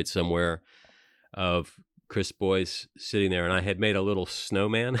website somewhere of Chris Boyce sitting there, and I had made a little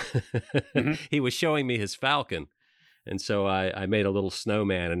snowman. He was showing me his Falcon, and so I made a little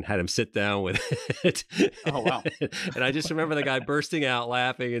snowman and had him sit down with it. Oh, wow. And I just remember the guy bursting out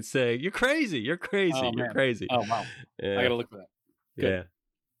laughing and saying, "You're crazy, you're crazy, you're crazy." Oh, wow. Yeah. I got to look for that. Good. Yeah.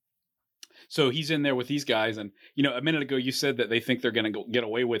 So he's in there with these guys. And, a minute ago you said that they think they're going to get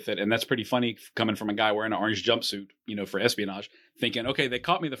away with it. And that's pretty funny coming from a guy wearing an orange jumpsuit, for espionage, thinking, okay, they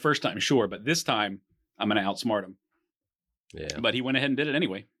caught me the first time, sure, but this time I'm going to outsmart them. Yeah. But he went ahead and did it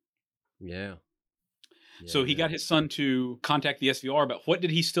anyway. Yeah. So he got his son to contact the SVR, but what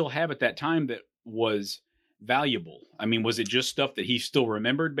did he still have at that time that was valuable? I mean, was it just stuff that he still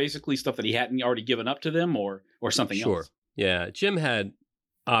remembered, basically stuff that he hadn't already given up to them, or something else? Sure. Yeah. Jim had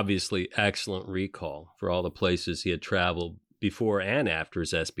obviously excellent recall for all the places he had traveled before and after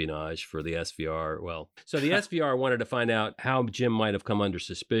his espionage for the SVR. Well, so the SVR wanted to find out how Jim might have come under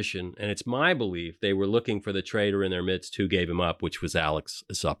suspicion, and it's my belief they were looking for the traitor in their midst who gave him up, which was Alex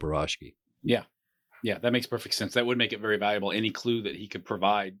Zaporoshky. Yeah, that makes perfect sense. That would make it very valuable. Any clue that he could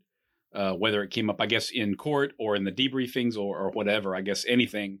provide, whether it came up, I guess, in court or in the debriefings or whatever, I guess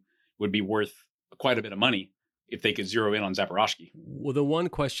anything would be worth quite a bit of money if they could zero in on Zaporoshky. Well, the one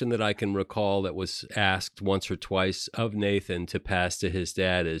question that I can recall that was asked once or twice of Nathan to pass to his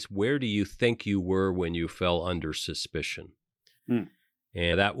dad is, where do you think you were when you fell under suspicion? And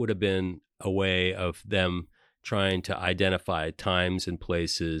that would have been a way of them trying to identify times and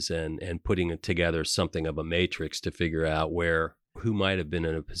places and putting together something of a matrix to figure out who might have been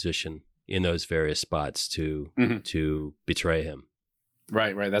in a position in those various spots to betray him.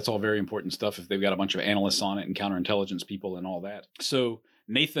 Right. That's all very important stuff if they've got a bunch of analysts on it and counterintelligence people and all that. So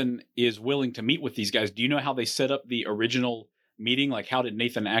Nathan is willing to meet with these guys. Do you know how they set up the original meeting? Like, how did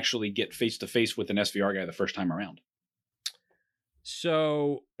Nathan actually get face-to-face with an SVR guy the first time around?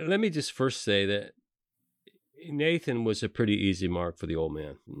 So let me just first say that Nathan was a pretty easy mark for the old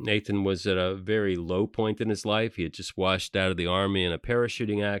man. Nathan was at a very low point in his life. He had just washed out of the Army in a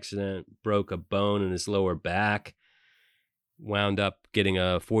parachuting accident, broke a bone in his lower back, wound up getting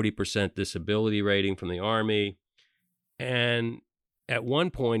a 40% disability rating from the Army. And at one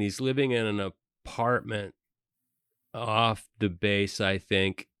point, he's living in an apartment off the base, I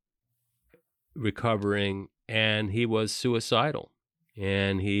think, recovering, and he was suicidal.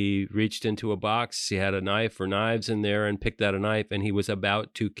 And he reached into a box. He had a knife or knives in there and picked out a knife, and he was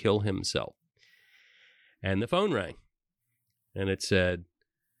about to kill himself. And the phone rang, and it said,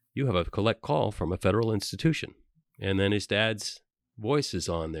 "You have a collect call from a federal institution." And then his dad's voice is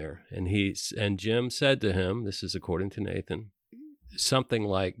on there. And Jim said to him, this is according to Nathan, something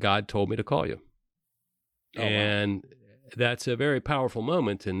like, "God told me to call you." Oh, and wow. That's a very powerful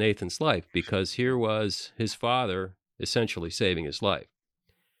moment in Nathan's life, because here was his father essentially saving his life.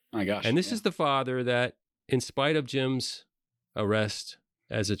 My gosh. And this is the father that, in spite of Jim's arrest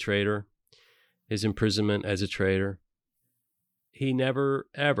as a traitor, his imprisonment as a traitor, he never,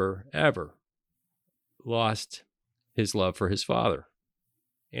 ever, ever lost his love for his father.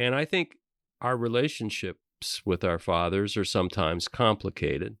 And I think our relationships with our fathers are sometimes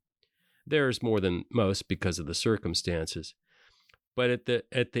complicated. Theirs more than most because of the circumstances. But at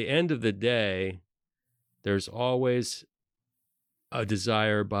the end of the day, there's always a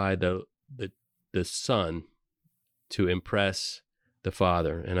desire by the son to impress the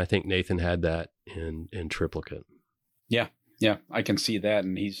father. And I think Nathan had that in triplicate. Yeah, I can see that.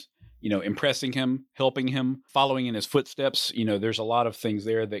 And he's, impressing him, helping him, following in his footsteps. There's a lot of things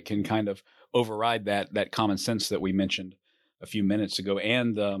there that can kind of override that common sense that we mentioned a few minutes ago.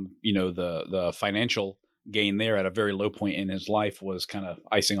 And, the financial gain there at a very low point in his life was kind of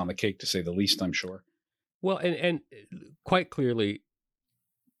icing on the cake, to say the least, I'm sure. Well, and quite clearly,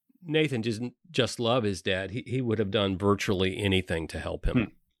 Nathan doesn't just love his dad. He would have done virtually anything to help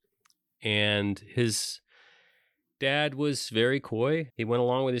him. And his dad was very coy. He went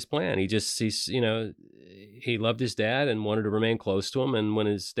along with his plan. He loved his dad and wanted to remain close to him. And when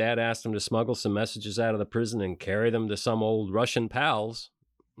his dad asked him to smuggle some messages out of the prison and carry them to some old Russian pals,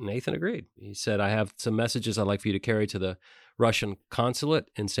 Nathan agreed. He said, "I have some messages I'd like for you to carry to the Russian consulate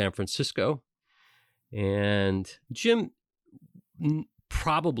in San Francisco." And Jim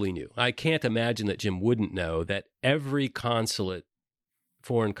probably knew. I can't imagine that Jim wouldn't know that every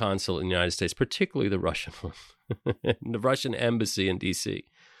foreign consulate in the United States, particularly the Russian one, the Russian embassy in D.C.,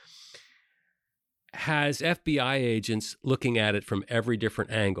 has FBI agents looking at it from every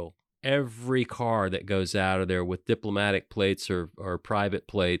different angle. Every car that goes out of there with diplomatic plates or private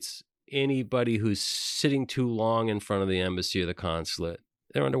plates, anybody who's sitting too long in front of the embassy or the consulate,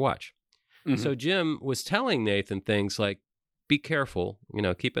 they're under watch. Mm-hmm. So Jim was telling Nathan things like, be careful,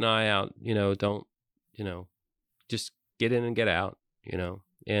 keep an eye out, don't, just get in and get out,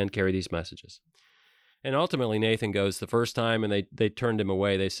 and carry these messages. And ultimately Nathan goes the first time, and they turned him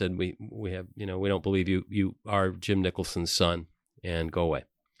away. They said, we have, we don't believe you are Jim Nicholson's son, and go away.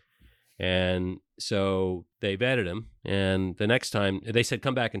 And so they vetted him, and the next time they said,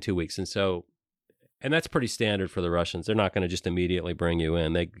 come back in 2 weeks. And that's pretty standard for the Russians. They're not going to just immediately bring you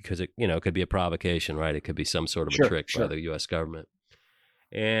in because it could be a provocation, right? It could be some sort of a trick by the U.S. government.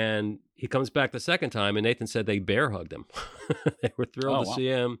 And he comes back the second time, and Nathan said they bear hugged him. They were thrilled to see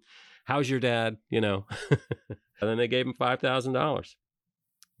him. How's your dad? And then they gave him $5,000.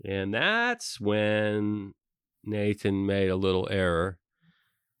 And that's when Nathan made a little error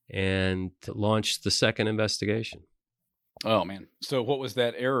and launched the second investigation. Oh, man. So what was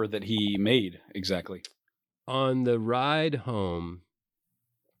that error that he made exactly? On the ride home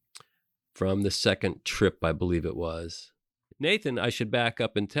from the second trip, I believe it was, Nathan, I should back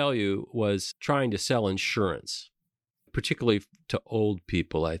up and tell you, was trying to sell insurance, particularly to old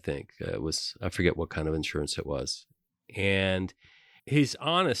people, I think. I forget what kind of insurance it was. And he's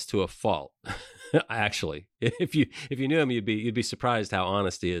honest to a fault. Actually, if you knew him, you'd be surprised how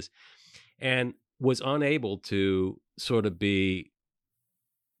honest he is. And was unable to sort of be,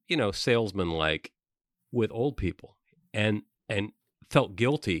 salesman-like with old people, and felt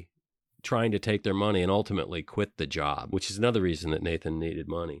guilty trying to take their money, and ultimately quit the job, which is another reason that Nathan needed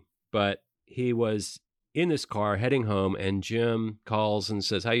money. But he was in this car heading home, and Jim calls and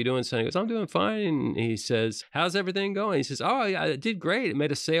says, "How you doing, son?" He goes, "I'm doing fine." And he says, "How's everything going?" He says, "Oh, yeah, it did great. It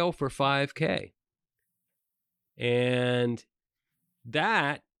made a sale for $5,000. And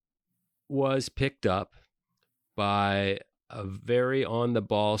that was picked up by a very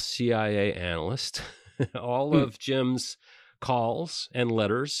on-the-ball CIA analyst. All of Jim's calls and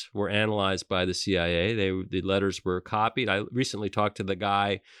letters were analyzed by the CIA. The letters were copied. I recently talked to the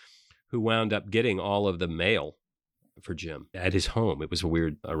guy who wound up getting all of the mail for Jim at his home. It was a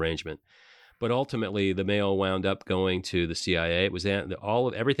weird arrangement. But ultimately, the mail wound up going to the CIA. It was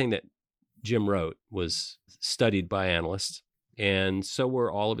everything that Jim wrote was studied by analysts. and so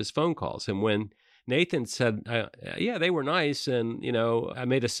were all of his phone calls. And when Nathan said, yeah, they were nice, and, I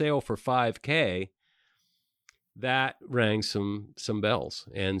made a sale for $5,000, that rang some bells.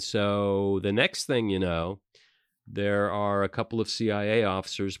 And so the next thing you know, there are a couple of CIA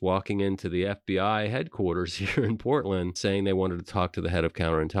officers walking into the FBI headquarters here in Portland saying they wanted to talk to the head of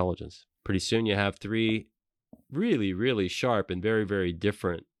counterintelligence. Pretty soon you have three really, really sharp and very, very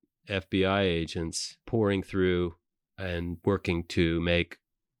different FBI agents pouring through and working to make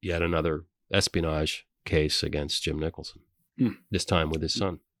yet another espionage case against Jim Nicholson, this time with his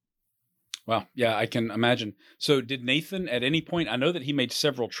son. Wow. Yeah, I can imagine. So did Nathan at any point, I know that he made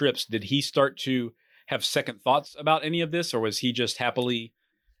several trips, did he start to have second thoughts about any of this, or was he just happily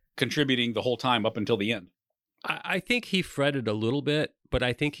contributing the whole time up until the end? I think he fretted a little bit, but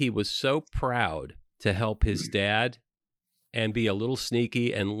I think he was so proud to help his dad and be a little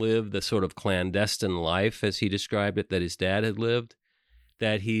sneaky and live the sort of clandestine life, as he described it, that his dad had lived,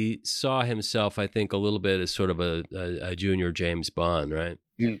 that he saw himself, I think, a little bit as sort of a junior James Bond, right?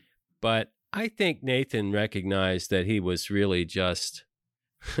 Mm. But I think Nathan recognized that he was really just,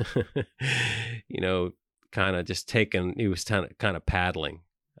 kind of just he was kind of paddling.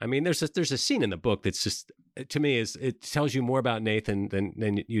 I mean, there's a scene in the book that's just, to me, it tells you more about Nathan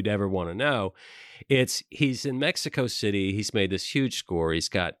than you'd ever want to know. He's in Mexico City. He's made this huge score. He's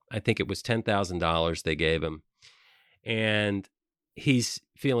got, I think it was $10,000 they gave him. And he's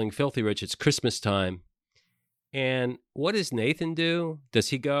feeling filthy rich. It's Christmas time. And what does Nathan do? Does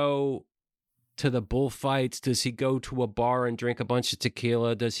he go to the bullfights? Does he go to a bar and drink a bunch of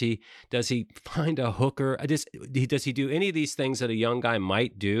tequila? Does he find a hooker? Does he do any of these things that a young guy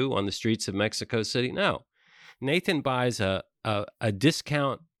might do on the streets of Mexico City? No. Nathan buys a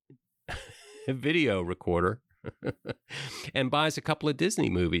discount video recorder and buys a couple of Disney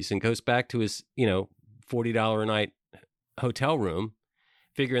movies and goes back to his, $40 a night hotel room,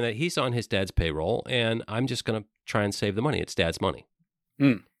 figuring that he's on his dad's payroll and I'm just going to try and save the money. It's dad's money.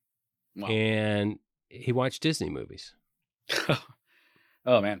 Mm. Wow. And he watched Disney movies.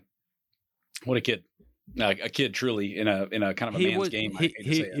 Oh man, what a kid! A kid truly in a kind of a man's game.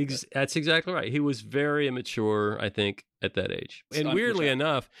 That's exactly right. He was very immature, I think, at that age. And weirdly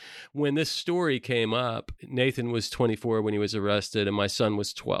enough, when this story came up, Nathan was 24 when he was arrested, and my son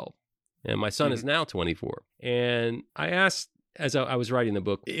was 12, and my son is now 24. And I asked, as I was writing the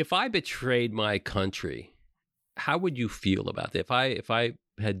book, if I betrayed my country, how would you feel about it? If I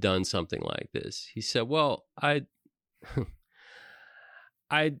had done something like this? He said, well, I'd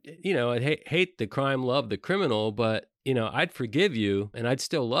hate the crime, love the criminal, but, I'd forgive you and I'd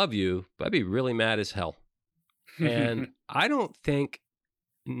still love you, but I'd be really mad as hell. And I don't think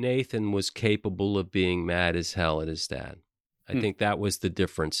Nathan was capable of being mad as hell at his dad. I think that was the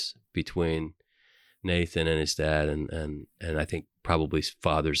difference between Nathan and his dad, and I think probably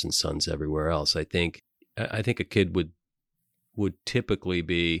fathers and sons everywhere else. I think a kid would typically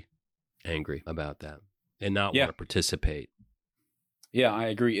be angry about that and not want to participate. Yeah, I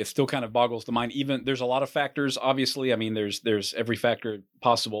agree. It still kind of boggles the mind. Even there's a lot of factors, obviously. I mean, there's every factor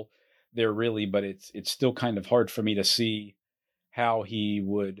possible there really, but it's still kind of hard for me to see how he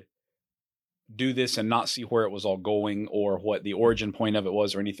would do this and not see where it was all going or what the origin point of it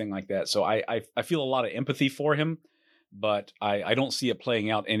was or anything like that. So I feel a lot of empathy for him, but I don't see it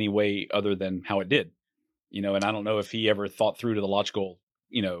playing out any way other than how it did. And I don't know if he ever thought through to the logical,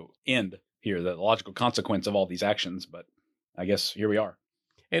 end here, the logical consequence of all these actions, but I guess here we are.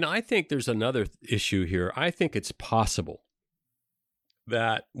 And I think there's another issue here. I think it's possible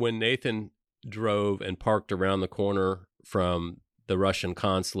that when Nathan drove and parked around the corner from the Russian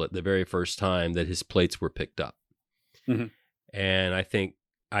consulate the very first time, that his plates were picked up. Mm-hmm. And I think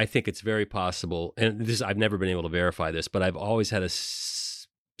it's very possible, and I've never been able to verify this, but I've always had a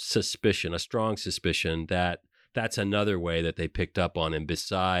strong suspicion that that's another way that they picked up on him,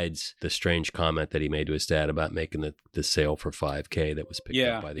 besides the strange comment that he made to his dad about making the sale for $5,000 that was picked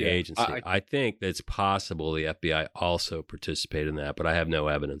up by the agency. I think that it's possible the FBI also participated in that, but I have no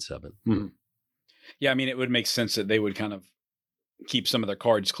evidence of it. Mm-hmm. Yeah, I mean, it would make sense that they would kind of keep some of their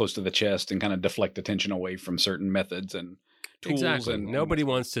cards close to the chest and kind of deflect attention away from certain methods and tools. Exactly. And nobody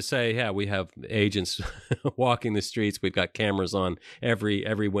wants to say, yeah, we have agents walking the streets. We've got cameras on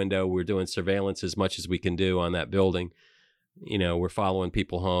every window. We're doing surveillance as much as we can do on that building. We're following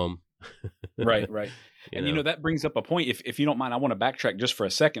people home. Right. And, that brings up a point. If you don't mind, I want to backtrack just for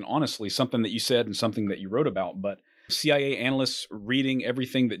a second. Honestly, something that you said and something that you wrote about, but CIA analysts reading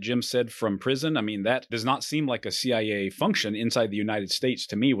everything that Jim said from prison. I mean, that does not seem like a CIA function inside the United States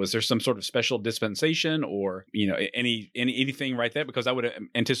to me. Was there some sort of special dispensation or, anything right there? Because I would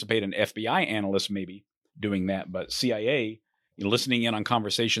anticipate an FBI analyst maybe doing that, but CIA, listening in on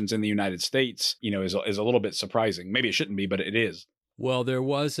conversations in the United States, is a little bit surprising. Maybe it shouldn't be, but it is. Well, there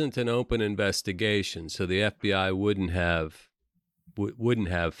wasn't an open investigation, so the FBI wouldn't have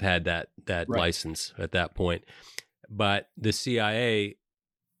had that Right. license at that point. But the CIA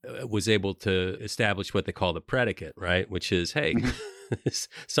was able to establish what they call the predicate, right? Which is, hey,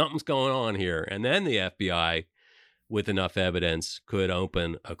 something's going on here. And then the FBI, with enough evidence, could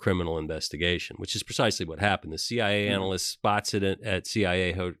open a criminal investigation, which is precisely what happened. The CIA analyst spots it at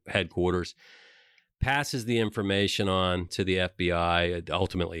CIA headquarters, passes the information on to the FBI.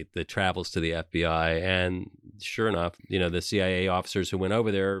 Ultimately, it travels to the FBI. And sure enough, the CIA officers who went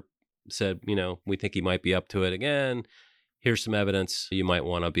over there said, we think he might be up to it again. Here's some evidence. You might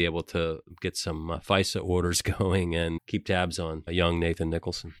want to be able to get some FISA orders going and keep tabs on a young Nathan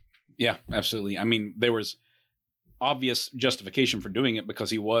Nicholson. Yeah, absolutely. I mean, there was obvious justification for doing it because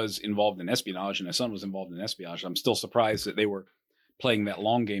he was involved in espionage and his son was involved in espionage. I'm still surprised that they were playing that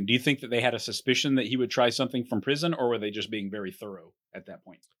long game. Do you think that they had a suspicion that he would try something from prison, or were they just being very thorough at that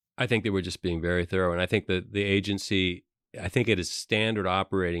point? I think they were just being very thorough. And I think that the agency, I think it is standard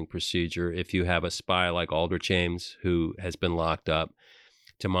operating procedure if you have a spy like Aldrich Ames who has been locked up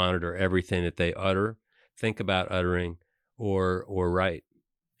to monitor everything that they utter, think about uttering, or write.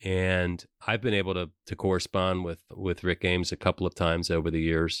 And I've been able to correspond with Rick Ames a couple of times over the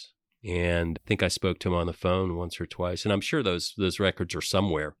years. And I think I spoke to him on the phone once or twice. And I'm sure those records are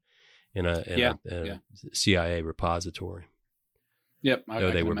somewhere in a CIA repository. Yep.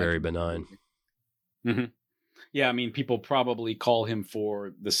 Though they were very benign. Mm-hmm. Yeah, I mean, people probably call him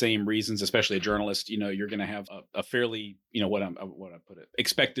for the same reasons, especially a journalist. You're going to have a fairly,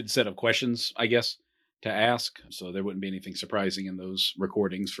 expected set of questions, I guess, to ask. So there wouldn't be anything surprising in those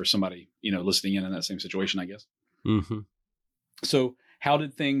recordings for somebody, listening in that same situation, I guess. Mm-hmm. So how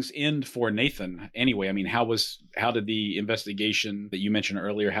did things end for Nathan anyway? I mean, how did the investigation that you mentioned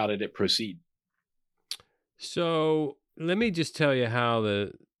earlier, how did it proceed? So let me just tell you how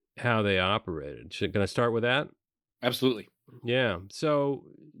they operated. Can I start with that? Absolutely. Yeah. So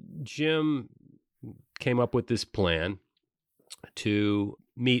Jim came up with this plan to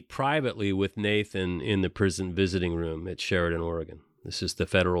meet privately with Nathan in the prison visiting room at Sheridan, Oregon. This is the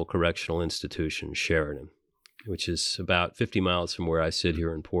Federal Correctional Institution, Sheridan, which is about 50 miles from where I sit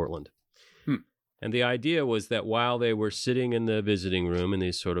here in Portland. And the idea was that while they were sitting in the visiting room in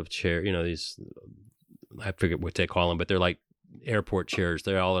these sort of chairs, these, I forget what they call them, but they're like airport chairs.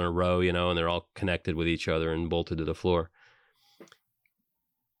 They're all in a row, and they're all connected with each other and bolted to the floor.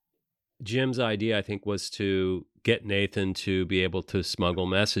 Jim's idea, I think, was to get Nathan to be able to smuggle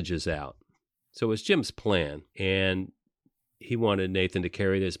messages out. So it was Jim's plan, and he wanted Nathan to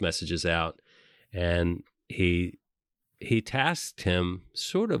carry those messages out, and he tasked him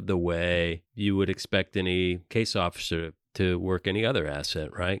sort of the way you would expect any case officer to work any other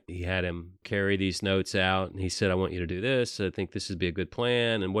asset, right? He had him carry these notes out, and he said, I want you to do this. I think this would be a good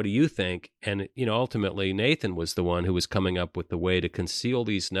plan. And what do you think? And, ultimately, Nathan was the one who was coming up with the way to conceal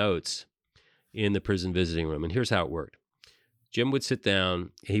these notes in the prison visiting room. And here's how it worked. Jim would sit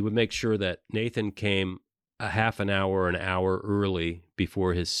down. He would make sure that Nathan came a half an hour or an hour early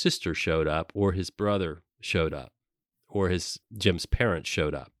before his sister showed up, or his brother showed up, or Jim's parents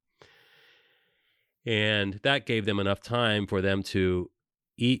showed up. And that gave them enough time for them to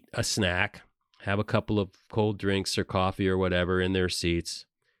eat a snack, have a couple of cold drinks or coffee or whatever in their seats,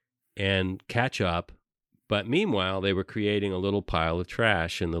 and catch up. But meanwhile, they were creating a little pile of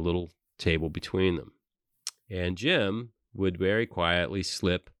trash in the little table between them. And Jim would very quietly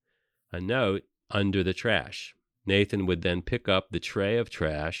slip a note under the trash. Nathan would then pick up the tray of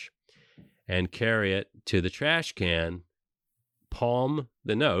trash and carry it to the trash can, palm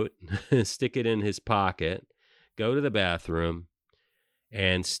the note, stick it in his pocket, go to the bathroom,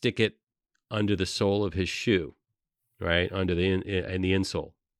 and stick it under the sole of his shoe, right, under the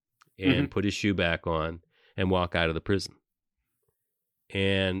insole, and put his shoe back on and walk out of the prison.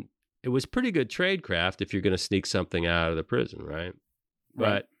 And it was pretty good tradecraft if you're going to sneak something out of the prison, right?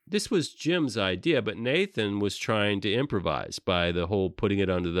 But this was Jim's idea, but Nathan was trying to improvise by the whole putting it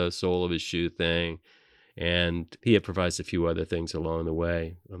under the sole of his shoe thing. And he improvised a few other things along the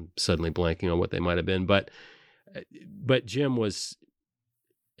way. I'm suddenly blanking on what they might have been. But Jim was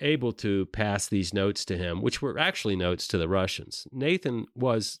able to pass these notes to him, which were actually notes to the Russians. Nathan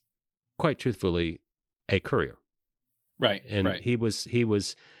was, quite truthfully, a courier. Right. And he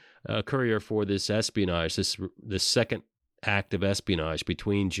was a courier for this espionage, this second act of espionage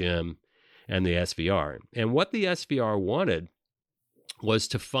between Jim and the SVR. And what the SVR wanted was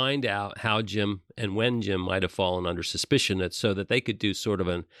to find out how Jim and when Jim might have fallen under suspicion, so that they could do sort of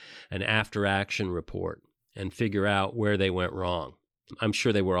an after-action report and figure out where they went wrong. I'm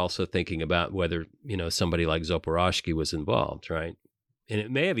sure they were also thinking about whether, somebody like Zaporozhye was involved, right? And it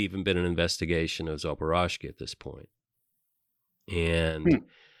may have even been an investigation of Zaporozhye at this point. And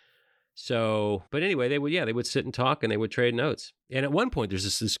so, but anyway, they would sit and talk and they would trade notes. And at one point,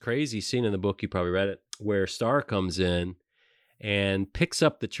 there's this crazy scene in the book, you probably read it, where Starr comes in and picks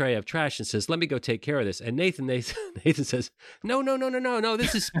up the tray of trash and says, "Let me go take care of this." And Nathan says, No,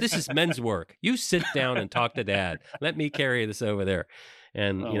 this is men's work. You sit down and talk to Dad. Let me carry this over there.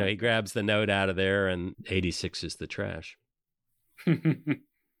 And, he grabs the note out of there, and 86 is the trash.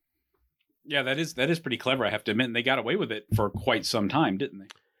 Yeah, that is pretty clever, I have to admit. And they got away with it for quite some time, didn't they?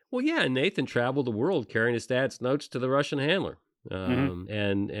 Well, yeah, and Nathan traveled the world carrying his dad's notes to the Russian handler. And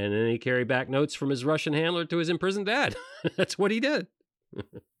then he carried back notes from his Russian handler to his imprisoned dad. That's what he did.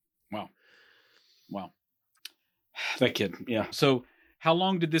 Wow. That kid, yeah. So how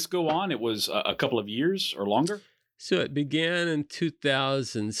long did this go on? It was a couple of years or longer? So it began in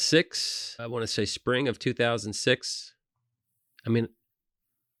 2006. I want to say spring of 2006. I mean,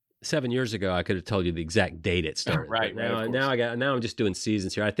 7 years ago, I could have told you the exact date it started. Right. Now I'm just doing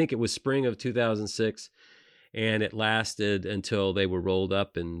seasons here. I think it was spring of 2006. And it lasted until they were rolled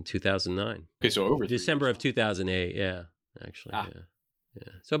up in 2009. Okay, so over December of 2008. Yeah, actually. Yeah.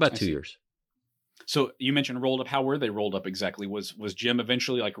 So about 2 years. So you mentioned rolled up. How were they rolled up exactly? Was Jim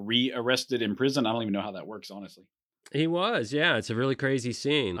eventually like re-arrested in prison? I don't even know how that works, honestly. He was. Yeah, it's a really crazy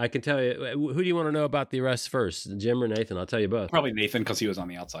scene. I can tell you. Who do you want to know about the arrest first, Jim or Nathan? I'll tell you both. Probably Nathan, because he was on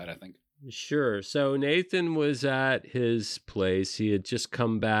the outside, I think. Sure. So Nathan was at his place. He had just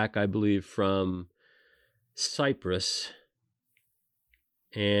come back, I believe, from Cyprus,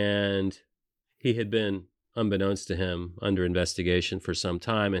 and he had been, unbeknownst to him, under investigation for some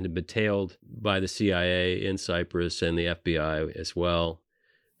time and had been tailed by the CIA in Cyprus and the FBI as well.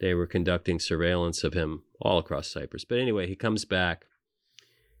 They were conducting surveillance of him all across Cyprus. But anyway, he comes back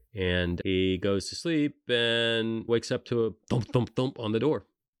and he goes to sleep and wakes up to a thump, thump, thump on the door.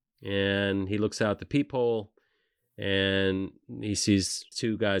 And he looks out the peephole and he sees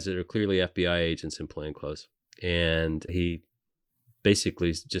two guys that are clearly FBI agents in plainclothes. And he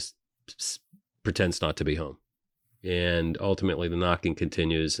basically just pretends not to be home. And ultimately the knocking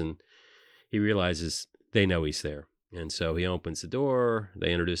continues and he realizes they know he's there. And so he opens the door,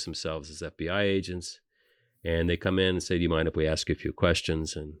 they introduce themselves as FBI agents, and they come in and say, "Do you mind if we ask you a few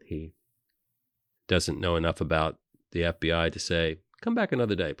questions?" And he doesn't know enough about the FBI to say, "Come back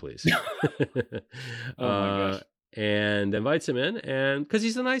another day, please." Oh my gosh. And invites him in, and because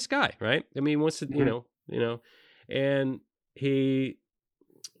he's a nice guy, right? I mean, wants to, and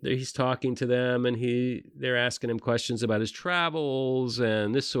he's talking to them, and they're asking him questions about his travels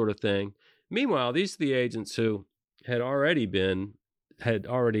and this sort of thing. Meanwhile, these are the agents who had already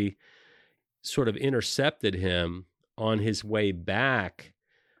sort of intercepted him on his way back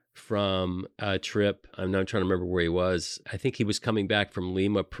from a trip. I'm not trying to remember where he was. I think he was coming back from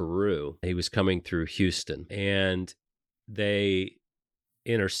Lima, Peru. He was coming through Houston, and they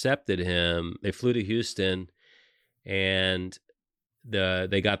intercepted him. They flew to Houston, and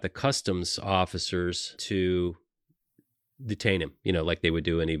they got the customs officers to detain him, like they would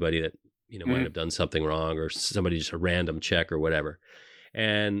do anybody that, might have done something wrong, or somebody just a random check or whatever.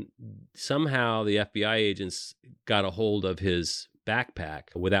 And somehow the FBI agents got a hold of his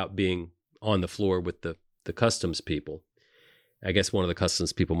backpack without being on the floor with the customs people. I guess one of the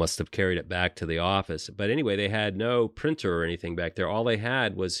customs people must have carried it back to the office. But anyway, they had no printer or anything back there. All they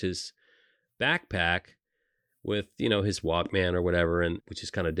had was his backpack with, his Walkman or whatever, and which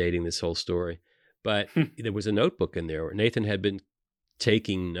is kind of dating this whole story. But there was a notebook in there. Nathan had been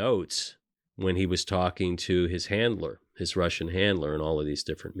taking notes when he was talking to his handler, his Russian handler, in all of these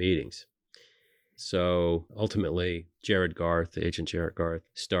different meetings. So ultimately, Agent Jared Garth,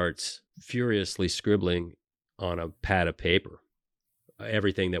 starts furiously scribbling on a pad of paper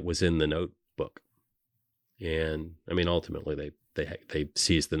everything that was in the notebook. And I mean, ultimately, they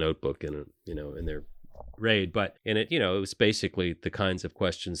seized the notebook in their raid. But in it, it was basically the kinds of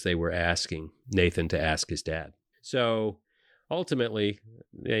questions they were asking Nathan to ask his dad. So ultimately,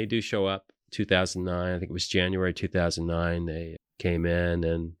 they do show up. 2009, I think it was January 2009, they came in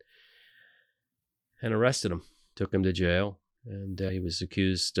and arrested him, took him to jail, and he was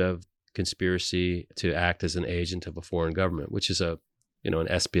accused of conspiracy to act as an agent of a foreign government, which is an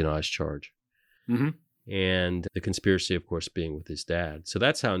espionage charge. Mm-hmm. And the conspiracy, of course, being with his dad. So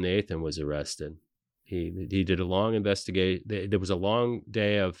that's how Nathan was arrested. He did a long investigation. There was a long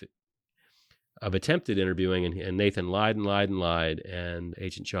day of attempted interviewing, and Nathan lied and lied and lied. And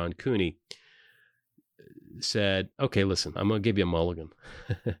Agent John Cooney said, "Okay, listen, I'm going to give you a mulligan.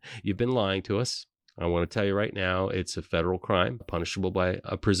 You've been lying to us. I want to tell you right now, it's a federal crime, punishable by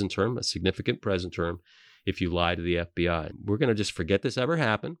a prison term, a significant prison term, if you lie to the FBI. We're going to just forget this ever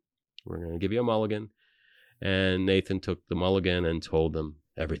happened. We're going to give you a mulligan. And Nathan took the mulligan and told them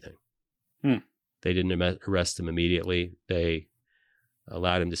everything. They didn't arrest him immediately. They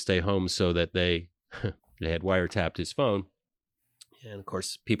allowed him to stay home so that they had wiretapped his phone. And of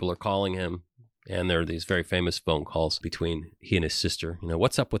course, people are calling him. And there are these very famous phone calls between he and his sister.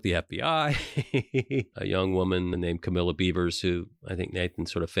 What's up with the FBI? A young woman named Camilla Beavers, who I think Nathan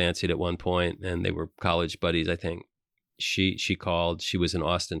sort of fancied at one point, and they were college buddies, I think. She called. She was in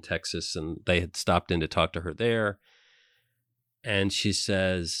Austin, Texas, and they had stopped in to talk to her there. And she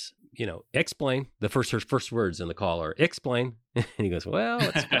says, explain. Her first words in the call are, explain. And he goes, well,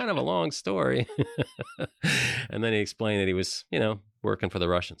 it's kind of a long story. And then he explained that he was, working for the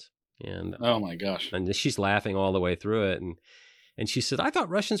Russians. And oh my gosh. And she's laughing all the way through it. And she said, I thought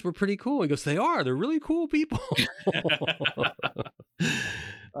Russians were pretty cool. He goes, they are. They're really cool people.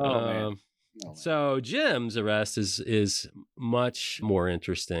 Man. So Jim's arrest is much more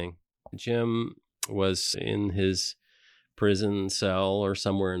interesting. Jim was in his prison cell or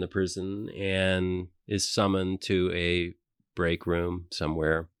somewhere in the prison and is summoned to a break room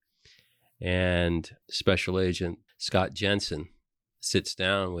somewhere. And Special Agent Scott Jensen sits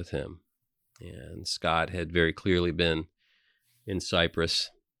down with him. And Scott had very clearly been in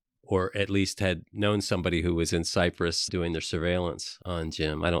Cyprus, or at least had known somebody who was in Cyprus doing their surveillance on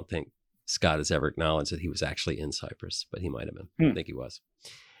Jim. I don't think Scott has ever acknowledged that he was actually in Cyprus, but he might have been. I think he was.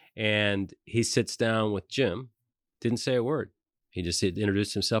 And he sits down with Jim, didn't say a word. He just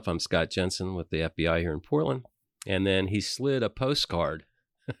introduced himself. I'm Scott Jensen with the FBI here in Portland. And then he slid a postcard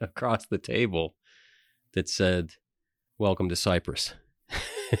across the table that said, welcome to Cyprus.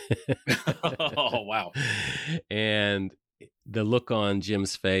 Oh, wow. And the look on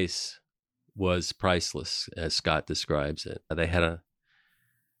Jim's face was priceless, as Scott describes it. They had a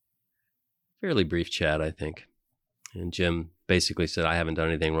fairly brief chat, I think. And Jim basically said, I haven't done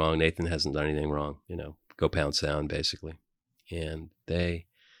anything wrong. Nathan hasn't done anything wrong. Go pound sound, basically. And they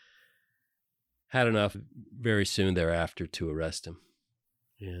had enough very soon thereafter to arrest him.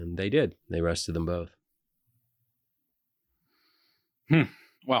 And they did. They arrested them both.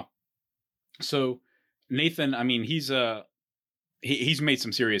 Wow. So Nathan, I mean, he's made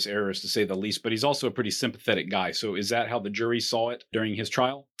some serious errors, to say the least, but he's also a pretty sympathetic guy. So is that how the jury saw it during his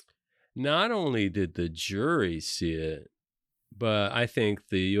trial? Not only did the jury see it, but I think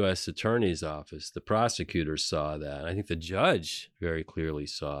the U.S. Attorney's Office, the prosecutors saw that. I think the judge very clearly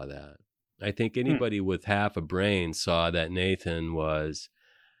saw that. I think anybody with half a brain saw that Nathan was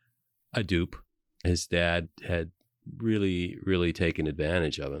a dupe. His dad had really, really taken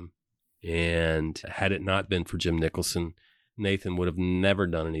advantage of him. And had it not been for Jim Nicholson, Nathan would have never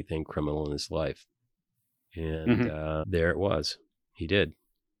done anything criminal in his life. And there it was. He did.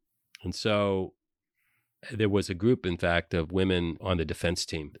 And so there was a group, in fact, of women on the defense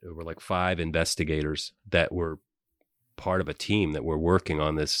team. There were like 5 investigators that were part of a team that were working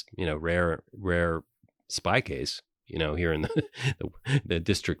on this, rare spy case, here in the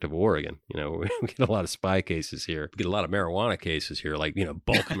District of Oregon. We get a lot of spy cases here. We get a lot of marijuana cases here, like,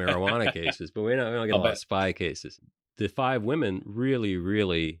 bulk marijuana cases, but we don't get a lot of spy cases. The 5 women really,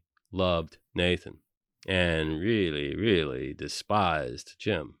 really loved Nathan and really, really despised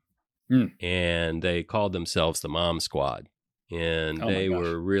Jim. And they called themselves the Mom Squad. And they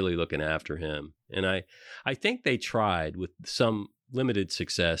were really looking after him. And I think they tried with some limited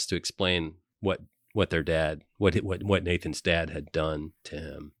success to explain what their dad, what Nathan's dad had done to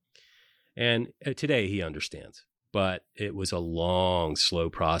him. And today he understands. But it was a long, slow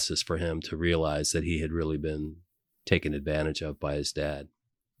process for him to realize that he had really been taken advantage of by his dad.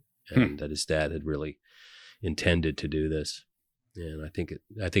 And that his dad had really intended to do this. And I think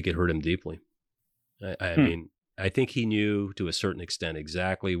it hurt him deeply. I mean, I think he knew to a certain extent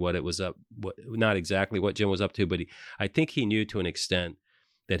exactly what it was not exactly what Jim was up to, but I think he knew to an extent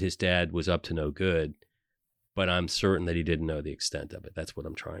that his dad was up to no good, but I'm certain that he didn't know the extent of it. That's what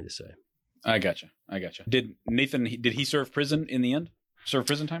I'm trying to say. I gotcha. Did he serve prison in the end? Serve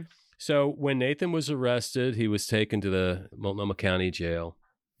prison time? So when Nathan was arrested, he was taken to the Multnomah County Jail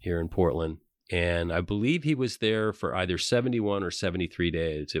here in Portland. And I believe he was there for either 71 or 73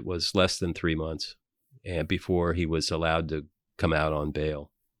 days. It was less than 3 months and before he was allowed to come out on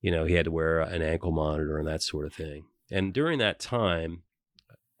bail. He had to wear an ankle monitor and that sort of thing. And during that time,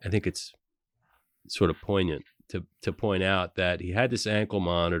 I think it's sort of poignant to point out that he had this ankle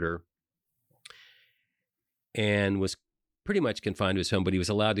monitor and was pretty much confined to his home, but he was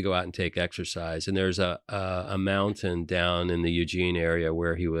allowed to go out and take exercise. And there's a mountain down in the Eugene area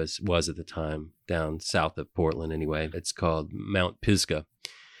where he was at the time, down south of Portland anyway. It's called Mount Pisgah.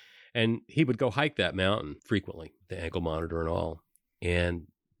 And he would go hike that mountain frequently, the ankle monitor and all, and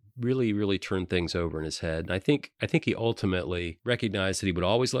really, really turn things over in his head. And I think he ultimately recognized that he would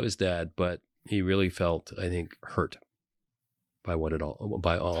always love his dad, but he really felt, I think, hurt by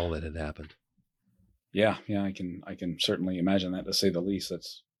all that had happened. Yeah, I can certainly imagine that, to say the least.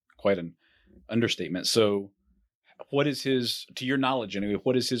 That's quite an understatement. So what is to your knowledge anyway,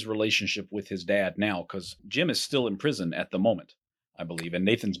 what is his relationship with his dad now? Because Jim is still in prison at the moment, I believe, and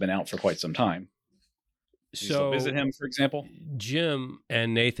Nathan's been out for quite some time. Do you still visit him, for example? Jim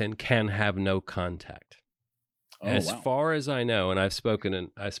and Nathan can have no contact. As far as I know, and I spoke to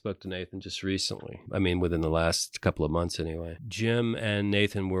Nathan just recently. I mean, within the last couple of months anyway. Jim and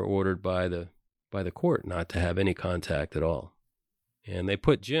Nathan were ordered by the court not to have any contact at all. And they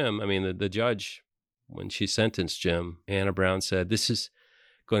put Jim, I mean, the judge, when she sentenced Jim, Anna Brown said, this is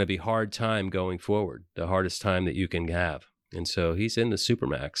going to be hard time going forward, the hardest time that you can have. And so he's in the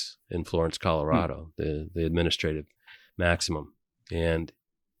Supermax in Florence, Colorado, the administrative maximum. And,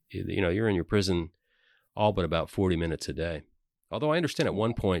 you're in your prison all but about 40 minutes a day. Although I understand at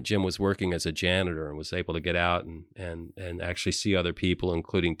one point Jim was working as a janitor and was able to get out and actually see other people,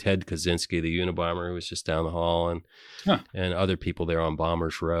 including Ted Kaczynski, the Unabomber, who was just down the hall, and other people there on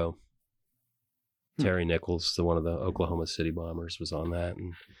Bombers Row. Terry Nichols, one of the Oklahoma City Bombers, was on that.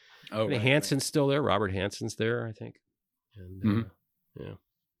 And Hanson's still there. Robert Hanson's there, I think. And, yeah.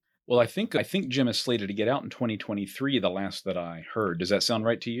 Well, I think Jim is slated to get out in 2023, the last that I heard. Does that sound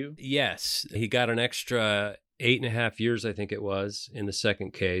right to you? Yes. He got an extra 8.5 years, I think it was, in the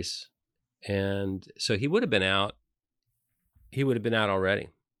second case. And so he would have been out. He would have been out already,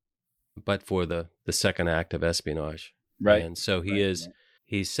 but for the second act of espionage. Right. And so he's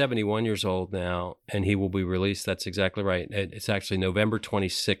 71 years old now, and he will be released. That's exactly right. It's actually November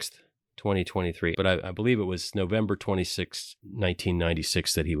 26th, 2023. But I believe it was November 26th,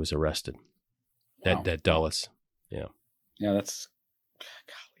 1996 that he was arrested. Wow. At Dulles. Yeah. Yeah, that's...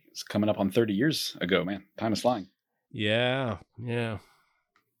 Golly, it's coming up on 30 years ago, man. Time is flying. Yeah.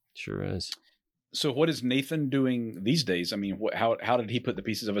 Sure is. So what is Nathan doing these days? I mean, how did he put the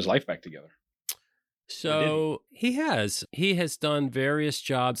pieces of his life back together? So he has done various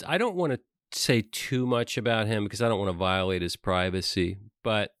jobs. I don't want to say too much about him because I don't want to violate his privacy,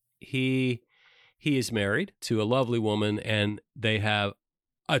 but he is married to a lovely woman, and they have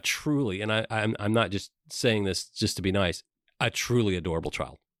a truly, and I'm not just saying this just to be nice, a truly adorable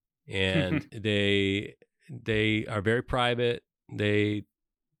child. And they are very private. They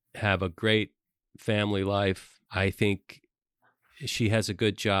have a great family life. I think she has a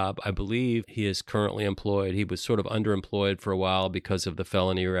good job. I believe he is currently employed. He was sort of underemployed for a while because of the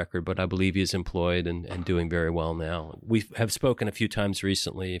felony record, but I believe he is employed and doing very well now. We have spoken a few times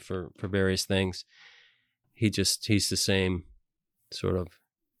recently for various things. He's the same sort of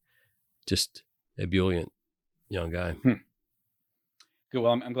just ebullient young guy. Good.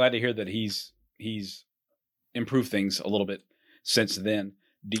 Well, I'm glad to hear that he's improved things a little bit since then.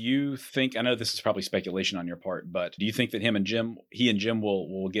 Do you think, I know this is probably speculation on your part, but do you think that he and Jim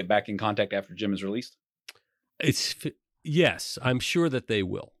will get back in contact after Jim is released? Yes, I'm sure that they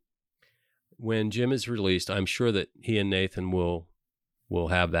will. When Jim is released, I'm sure that he and Nathan will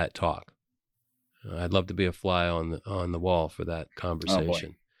have that talk. I'd love to be a fly on the wall for that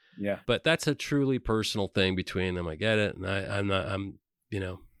conversation. Oh, yeah. But that's a truly personal thing between them. I get it. And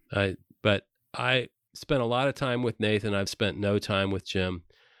but I spent a lot of time with Nathan. I've spent no time with Jim.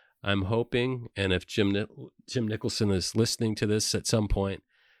 I'm hoping, and if Jim Nicholson is listening to this at some point,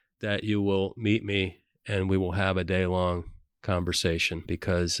 that you will meet me and we will have a day-long conversation,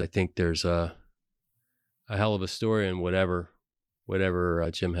 because I think there's a hell of a story in whatever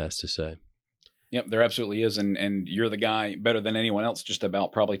Jim has to say. Yep, there absolutely is, and you're the guy better than anyone else just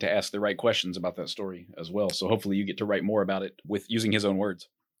about probably to ask the right questions about that story as well. So hopefully you get to write more about it with using his own words.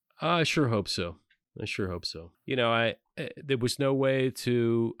 I sure hope so. There was no way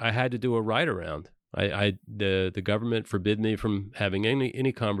I had to do a write around. The government forbid me from having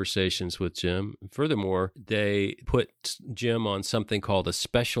any conversations with Jim. Furthermore, they put Jim on something called a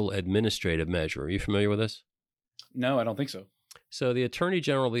special administrative measure. Are you familiar with this? No, I don't think so. So the Attorney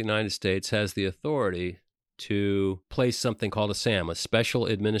General of the United States has the authority to place something called a SAM, a special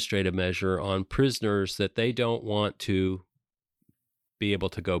administrative measure, on prisoners that they don't want to be able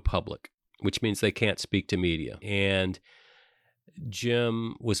to go public, which means they can't speak to media. And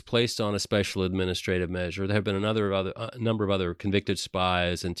Jim was placed on a special administrative measure. There have been a number of other convicted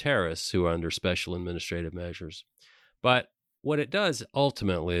spies and terrorists who are under special administrative measures. But what it does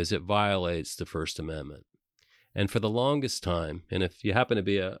ultimately is it violates the First Amendment. And for the longest time, and if you happen to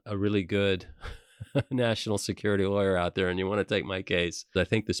be a really good national security lawyer out there and you want to take my case, I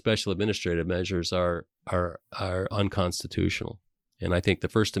think the special administrative measures are unconstitutional. And I think the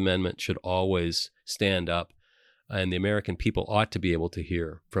First Amendment should always stand up, and the American people ought to be able to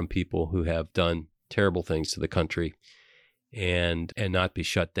hear from people who have done terrible things to the country and not be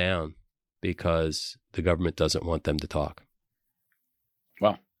shut down because the government doesn't want them to talk.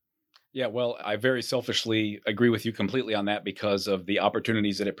 Wow. Yeah, well, I very selfishly agree with you completely on that because of the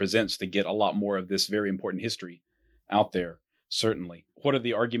opportunities that it presents to get a lot more of this very important history out there, certainly. What are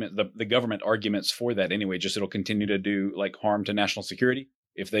the the government arguments for that anyway? Just it'll continue to do like harm to national security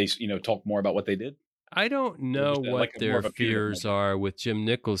if they, talk more about what they did? I don't know what their fears are with Jim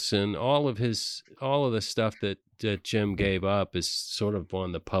Nicholson. All of the stuff that Jim gave up is sort of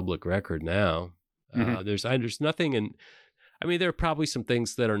on the public record now. Mm-hmm. There's nothing in. I mean, there are probably some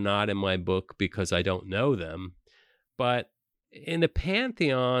things that are not in my book because I don't know them. But in the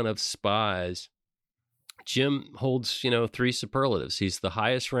pantheon of spies, Jim holds, 3 superlatives. He's the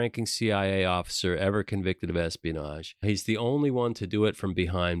highest ranking CIA officer ever convicted of espionage. He's the only one to do it from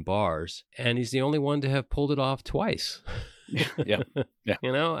behind bars. And he's the only one to have pulled it off twice. Yeah.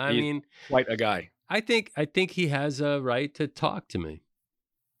 He's quite a guy. I think he has a right to talk to me.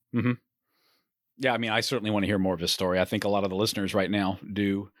 Mm-hmm. Yeah, I mean, I certainly want to hear more of his story. I think a lot of the listeners right now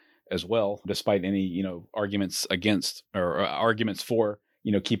do as well, despite any, arguments against or arguments for,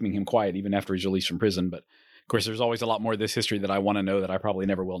 keeping him quiet even after he's released from prison. But of course, there's always a lot more of this history that I want to know that I probably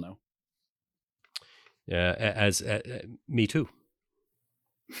never will know. Yeah, me too.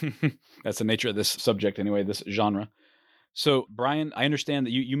 That's the nature of this subject anyway, this genre. So, Brian, I understand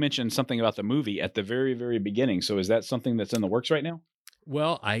that you mentioned something about the movie at the very, very beginning. So is that something that's in the works right now?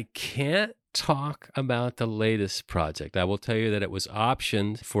 Well, I can't talk about the latest project. I will tell you that it was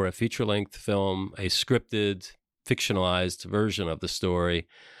optioned for a feature-length film, a scripted, fictionalized version of the story,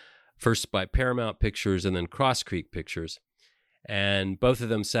 first by Paramount Pictures and then Cross Creek Pictures. And both of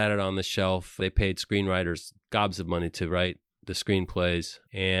them sat it on the shelf. They paid screenwriters gobs of money to write the screenplays,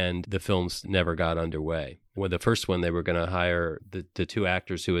 and the films never got underway. Well, the first one, they were going to hire the 2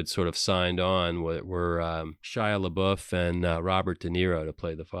 actors who had sort of signed on were Shia LaBeouf and Robert De Niro to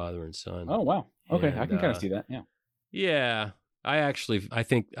play the father and son. Oh, wow. Okay, and I can kind of see that, yeah. Yeah. I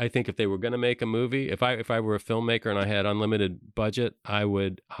think if they were going to make a movie, if I were a filmmaker and I had unlimited budget, I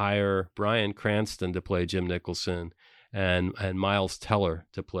would hire Bryan Cranston to play Jim Nicholson and Miles Teller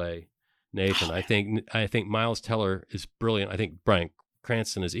to play Nathan. I think Miles Teller is brilliant. I think Bryan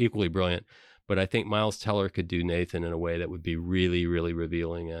Cranston is equally brilliant, but I think Miles Teller could do Nathan in a way that would be really, really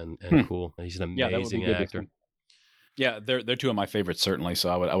revealing and cool. He's an amazing actor. Yeah, they're 2 of my favorites, certainly. So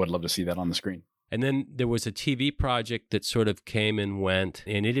I would love to see that on the screen. And then there was a TV project that sort of came and went,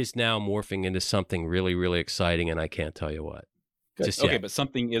 and it is now morphing into something really, really exciting, and I can't tell you what. Just okay, but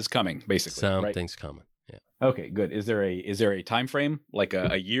something is coming, basically. Something's coming. Yeah. Okay, good. Is there a time frame, like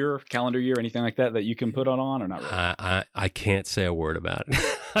a year, calendar year, anything like that you can put on or not really? I can't say a word about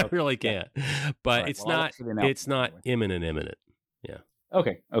it. I really can't. But right, it's not imminent. Yeah.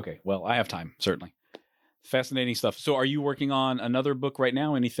 Okay. Well, I have time, certainly. Fascinating stuff. So are you working on another book right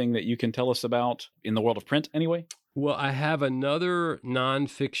now? Anything that you can tell us about in the world of print anyway? Well, I have another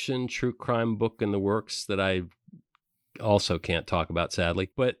nonfiction true crime book in the works that I also can't talk about,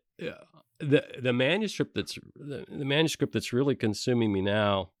 sadly. But the manuscript that's really consuming me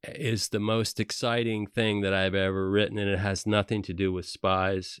now is the most exciting thing that I've ever written, and it has nothing to do with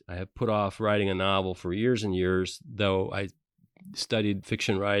spies. I have put off writing a novel for years and years, though I studied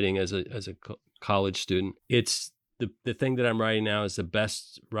fiction writing as a college student. It's the thing that I'm writing now is the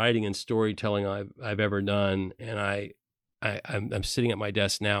best writing and storytelling I've ever done, and I'm sitting at my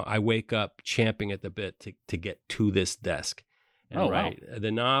desk now. I wake up champing at the bit to get to this desk and write. Wow.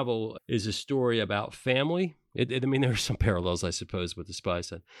 The novel is a story about family. I mean, there are some parallels, I suppose, with The Spy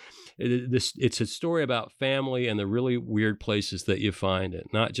Said. It's a story about family and the really weird places that you find it.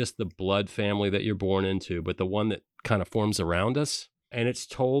 Not just the blood family that you're born into, but the one that kind of forms around us. And it's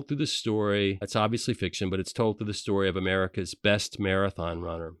told through the story, it's obviously fiction, but it's told through the story of America's best marathon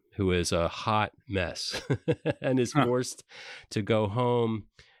runner, who is a hot mess and is forced to go home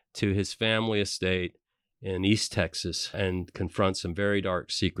to his family estate in East Texas and confront some very dark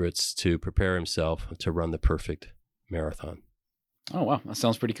secrets to prepare himself to run the perfect marathon. Oh, wow. That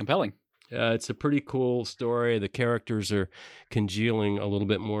sounds pretty compelling. It's a pretty cool story. The characters are congealing a little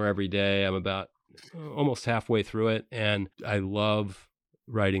bit more every day. I'm about almost halfway through it, and I love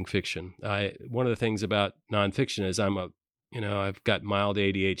writing fiction. One of the things about nonfiction is I've got mild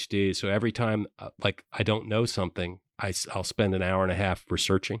ADHD, so every time I don't know something, I'll spend an hour and a half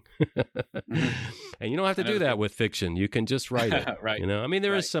researching. And you don't have to do that with fiction. You can just write it. Right. I mean,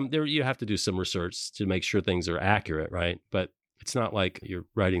 there is you have to do some research to make sure things are accurate, right? But it's not like you're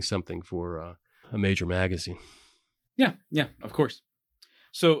writing something for a major magazine. Yeah, of course.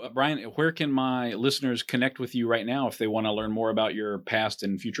 So, Brian, where can my listeners connect with you right now if they want to learn more about your past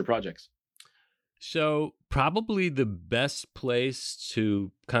and future projects? So probably the best place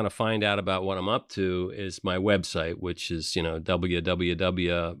to kind of find out about what I'm up to is my website, which is,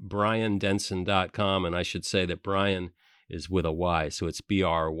 www.bryandenson.com. And I should say that Brian is with a Y. So it's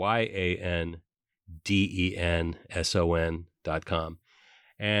BRYANDENSON.com.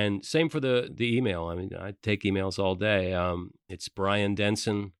 And same for the email. I mean, I take emails all day. It's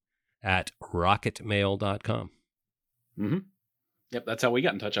bryandenson@rocketmail.com. Mm-hmm. Yep, that's how we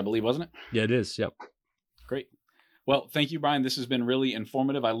got in touch, I believe, wasn't it? Yeah, it is. Yep. Great. Well, thank you, Brian. This has been really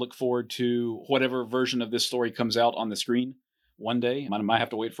informative. I look forward to whatever version of this story comes out on the screen one day. I might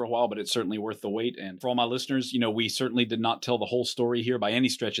have to wait for a while, but it's certainly worth the wait. And for all my listeners, we certainly did not tell the whole story here by any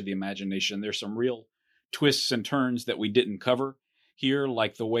stretch of the imagination. There's some real twists and turns that we didn't cover here,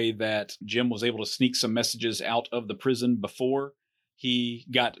 like the way that Jim was able to sneak some messages out of the prison before he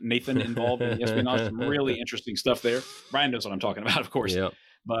got Nathan involved in the espionage. Some really interesting stuff there. Brian knows what I'm talking about, of course. Yeah.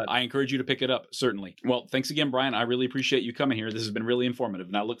 But I encourage you to pick it up, certainly. Well, thanks again, Brian. I really appreciate you coming here. This has been really informative,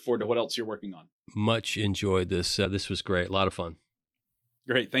 and I look forward to what else you're working on. Much enjoyed this. This was great. A lot of fun.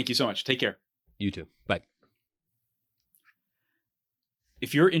 Great. Thank you so much. Take care. You too. Bye.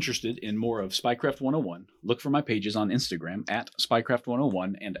 If you're interested in more of Spycraft 101, look for my pages on Instagram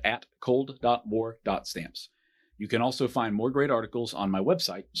 @Spycraft101 and @cold.war.stamps. You can also find more great articles on my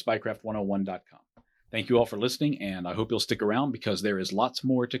website, spycraft101.com. Thank you all for listening, and I hope you'll stick around because there is lots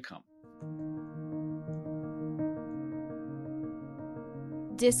more to come.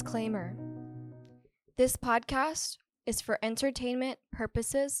 Disclaimer. This podcast is for entertainment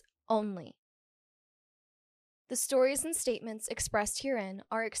purposes only. The stories and statements expressed herein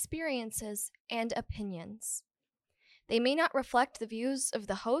are experiences and opinions. They may not reflect the views of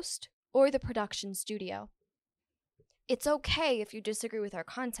the host or the production studio. It's okay if you disagree with our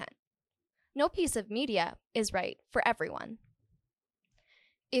content. No piece of media is right for everyone.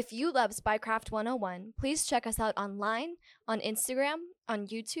 If you love Spycraft 101, please check us out online, on Instagram, on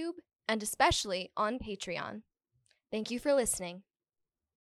YouTube, and especially on Patreon. Thank you for listening.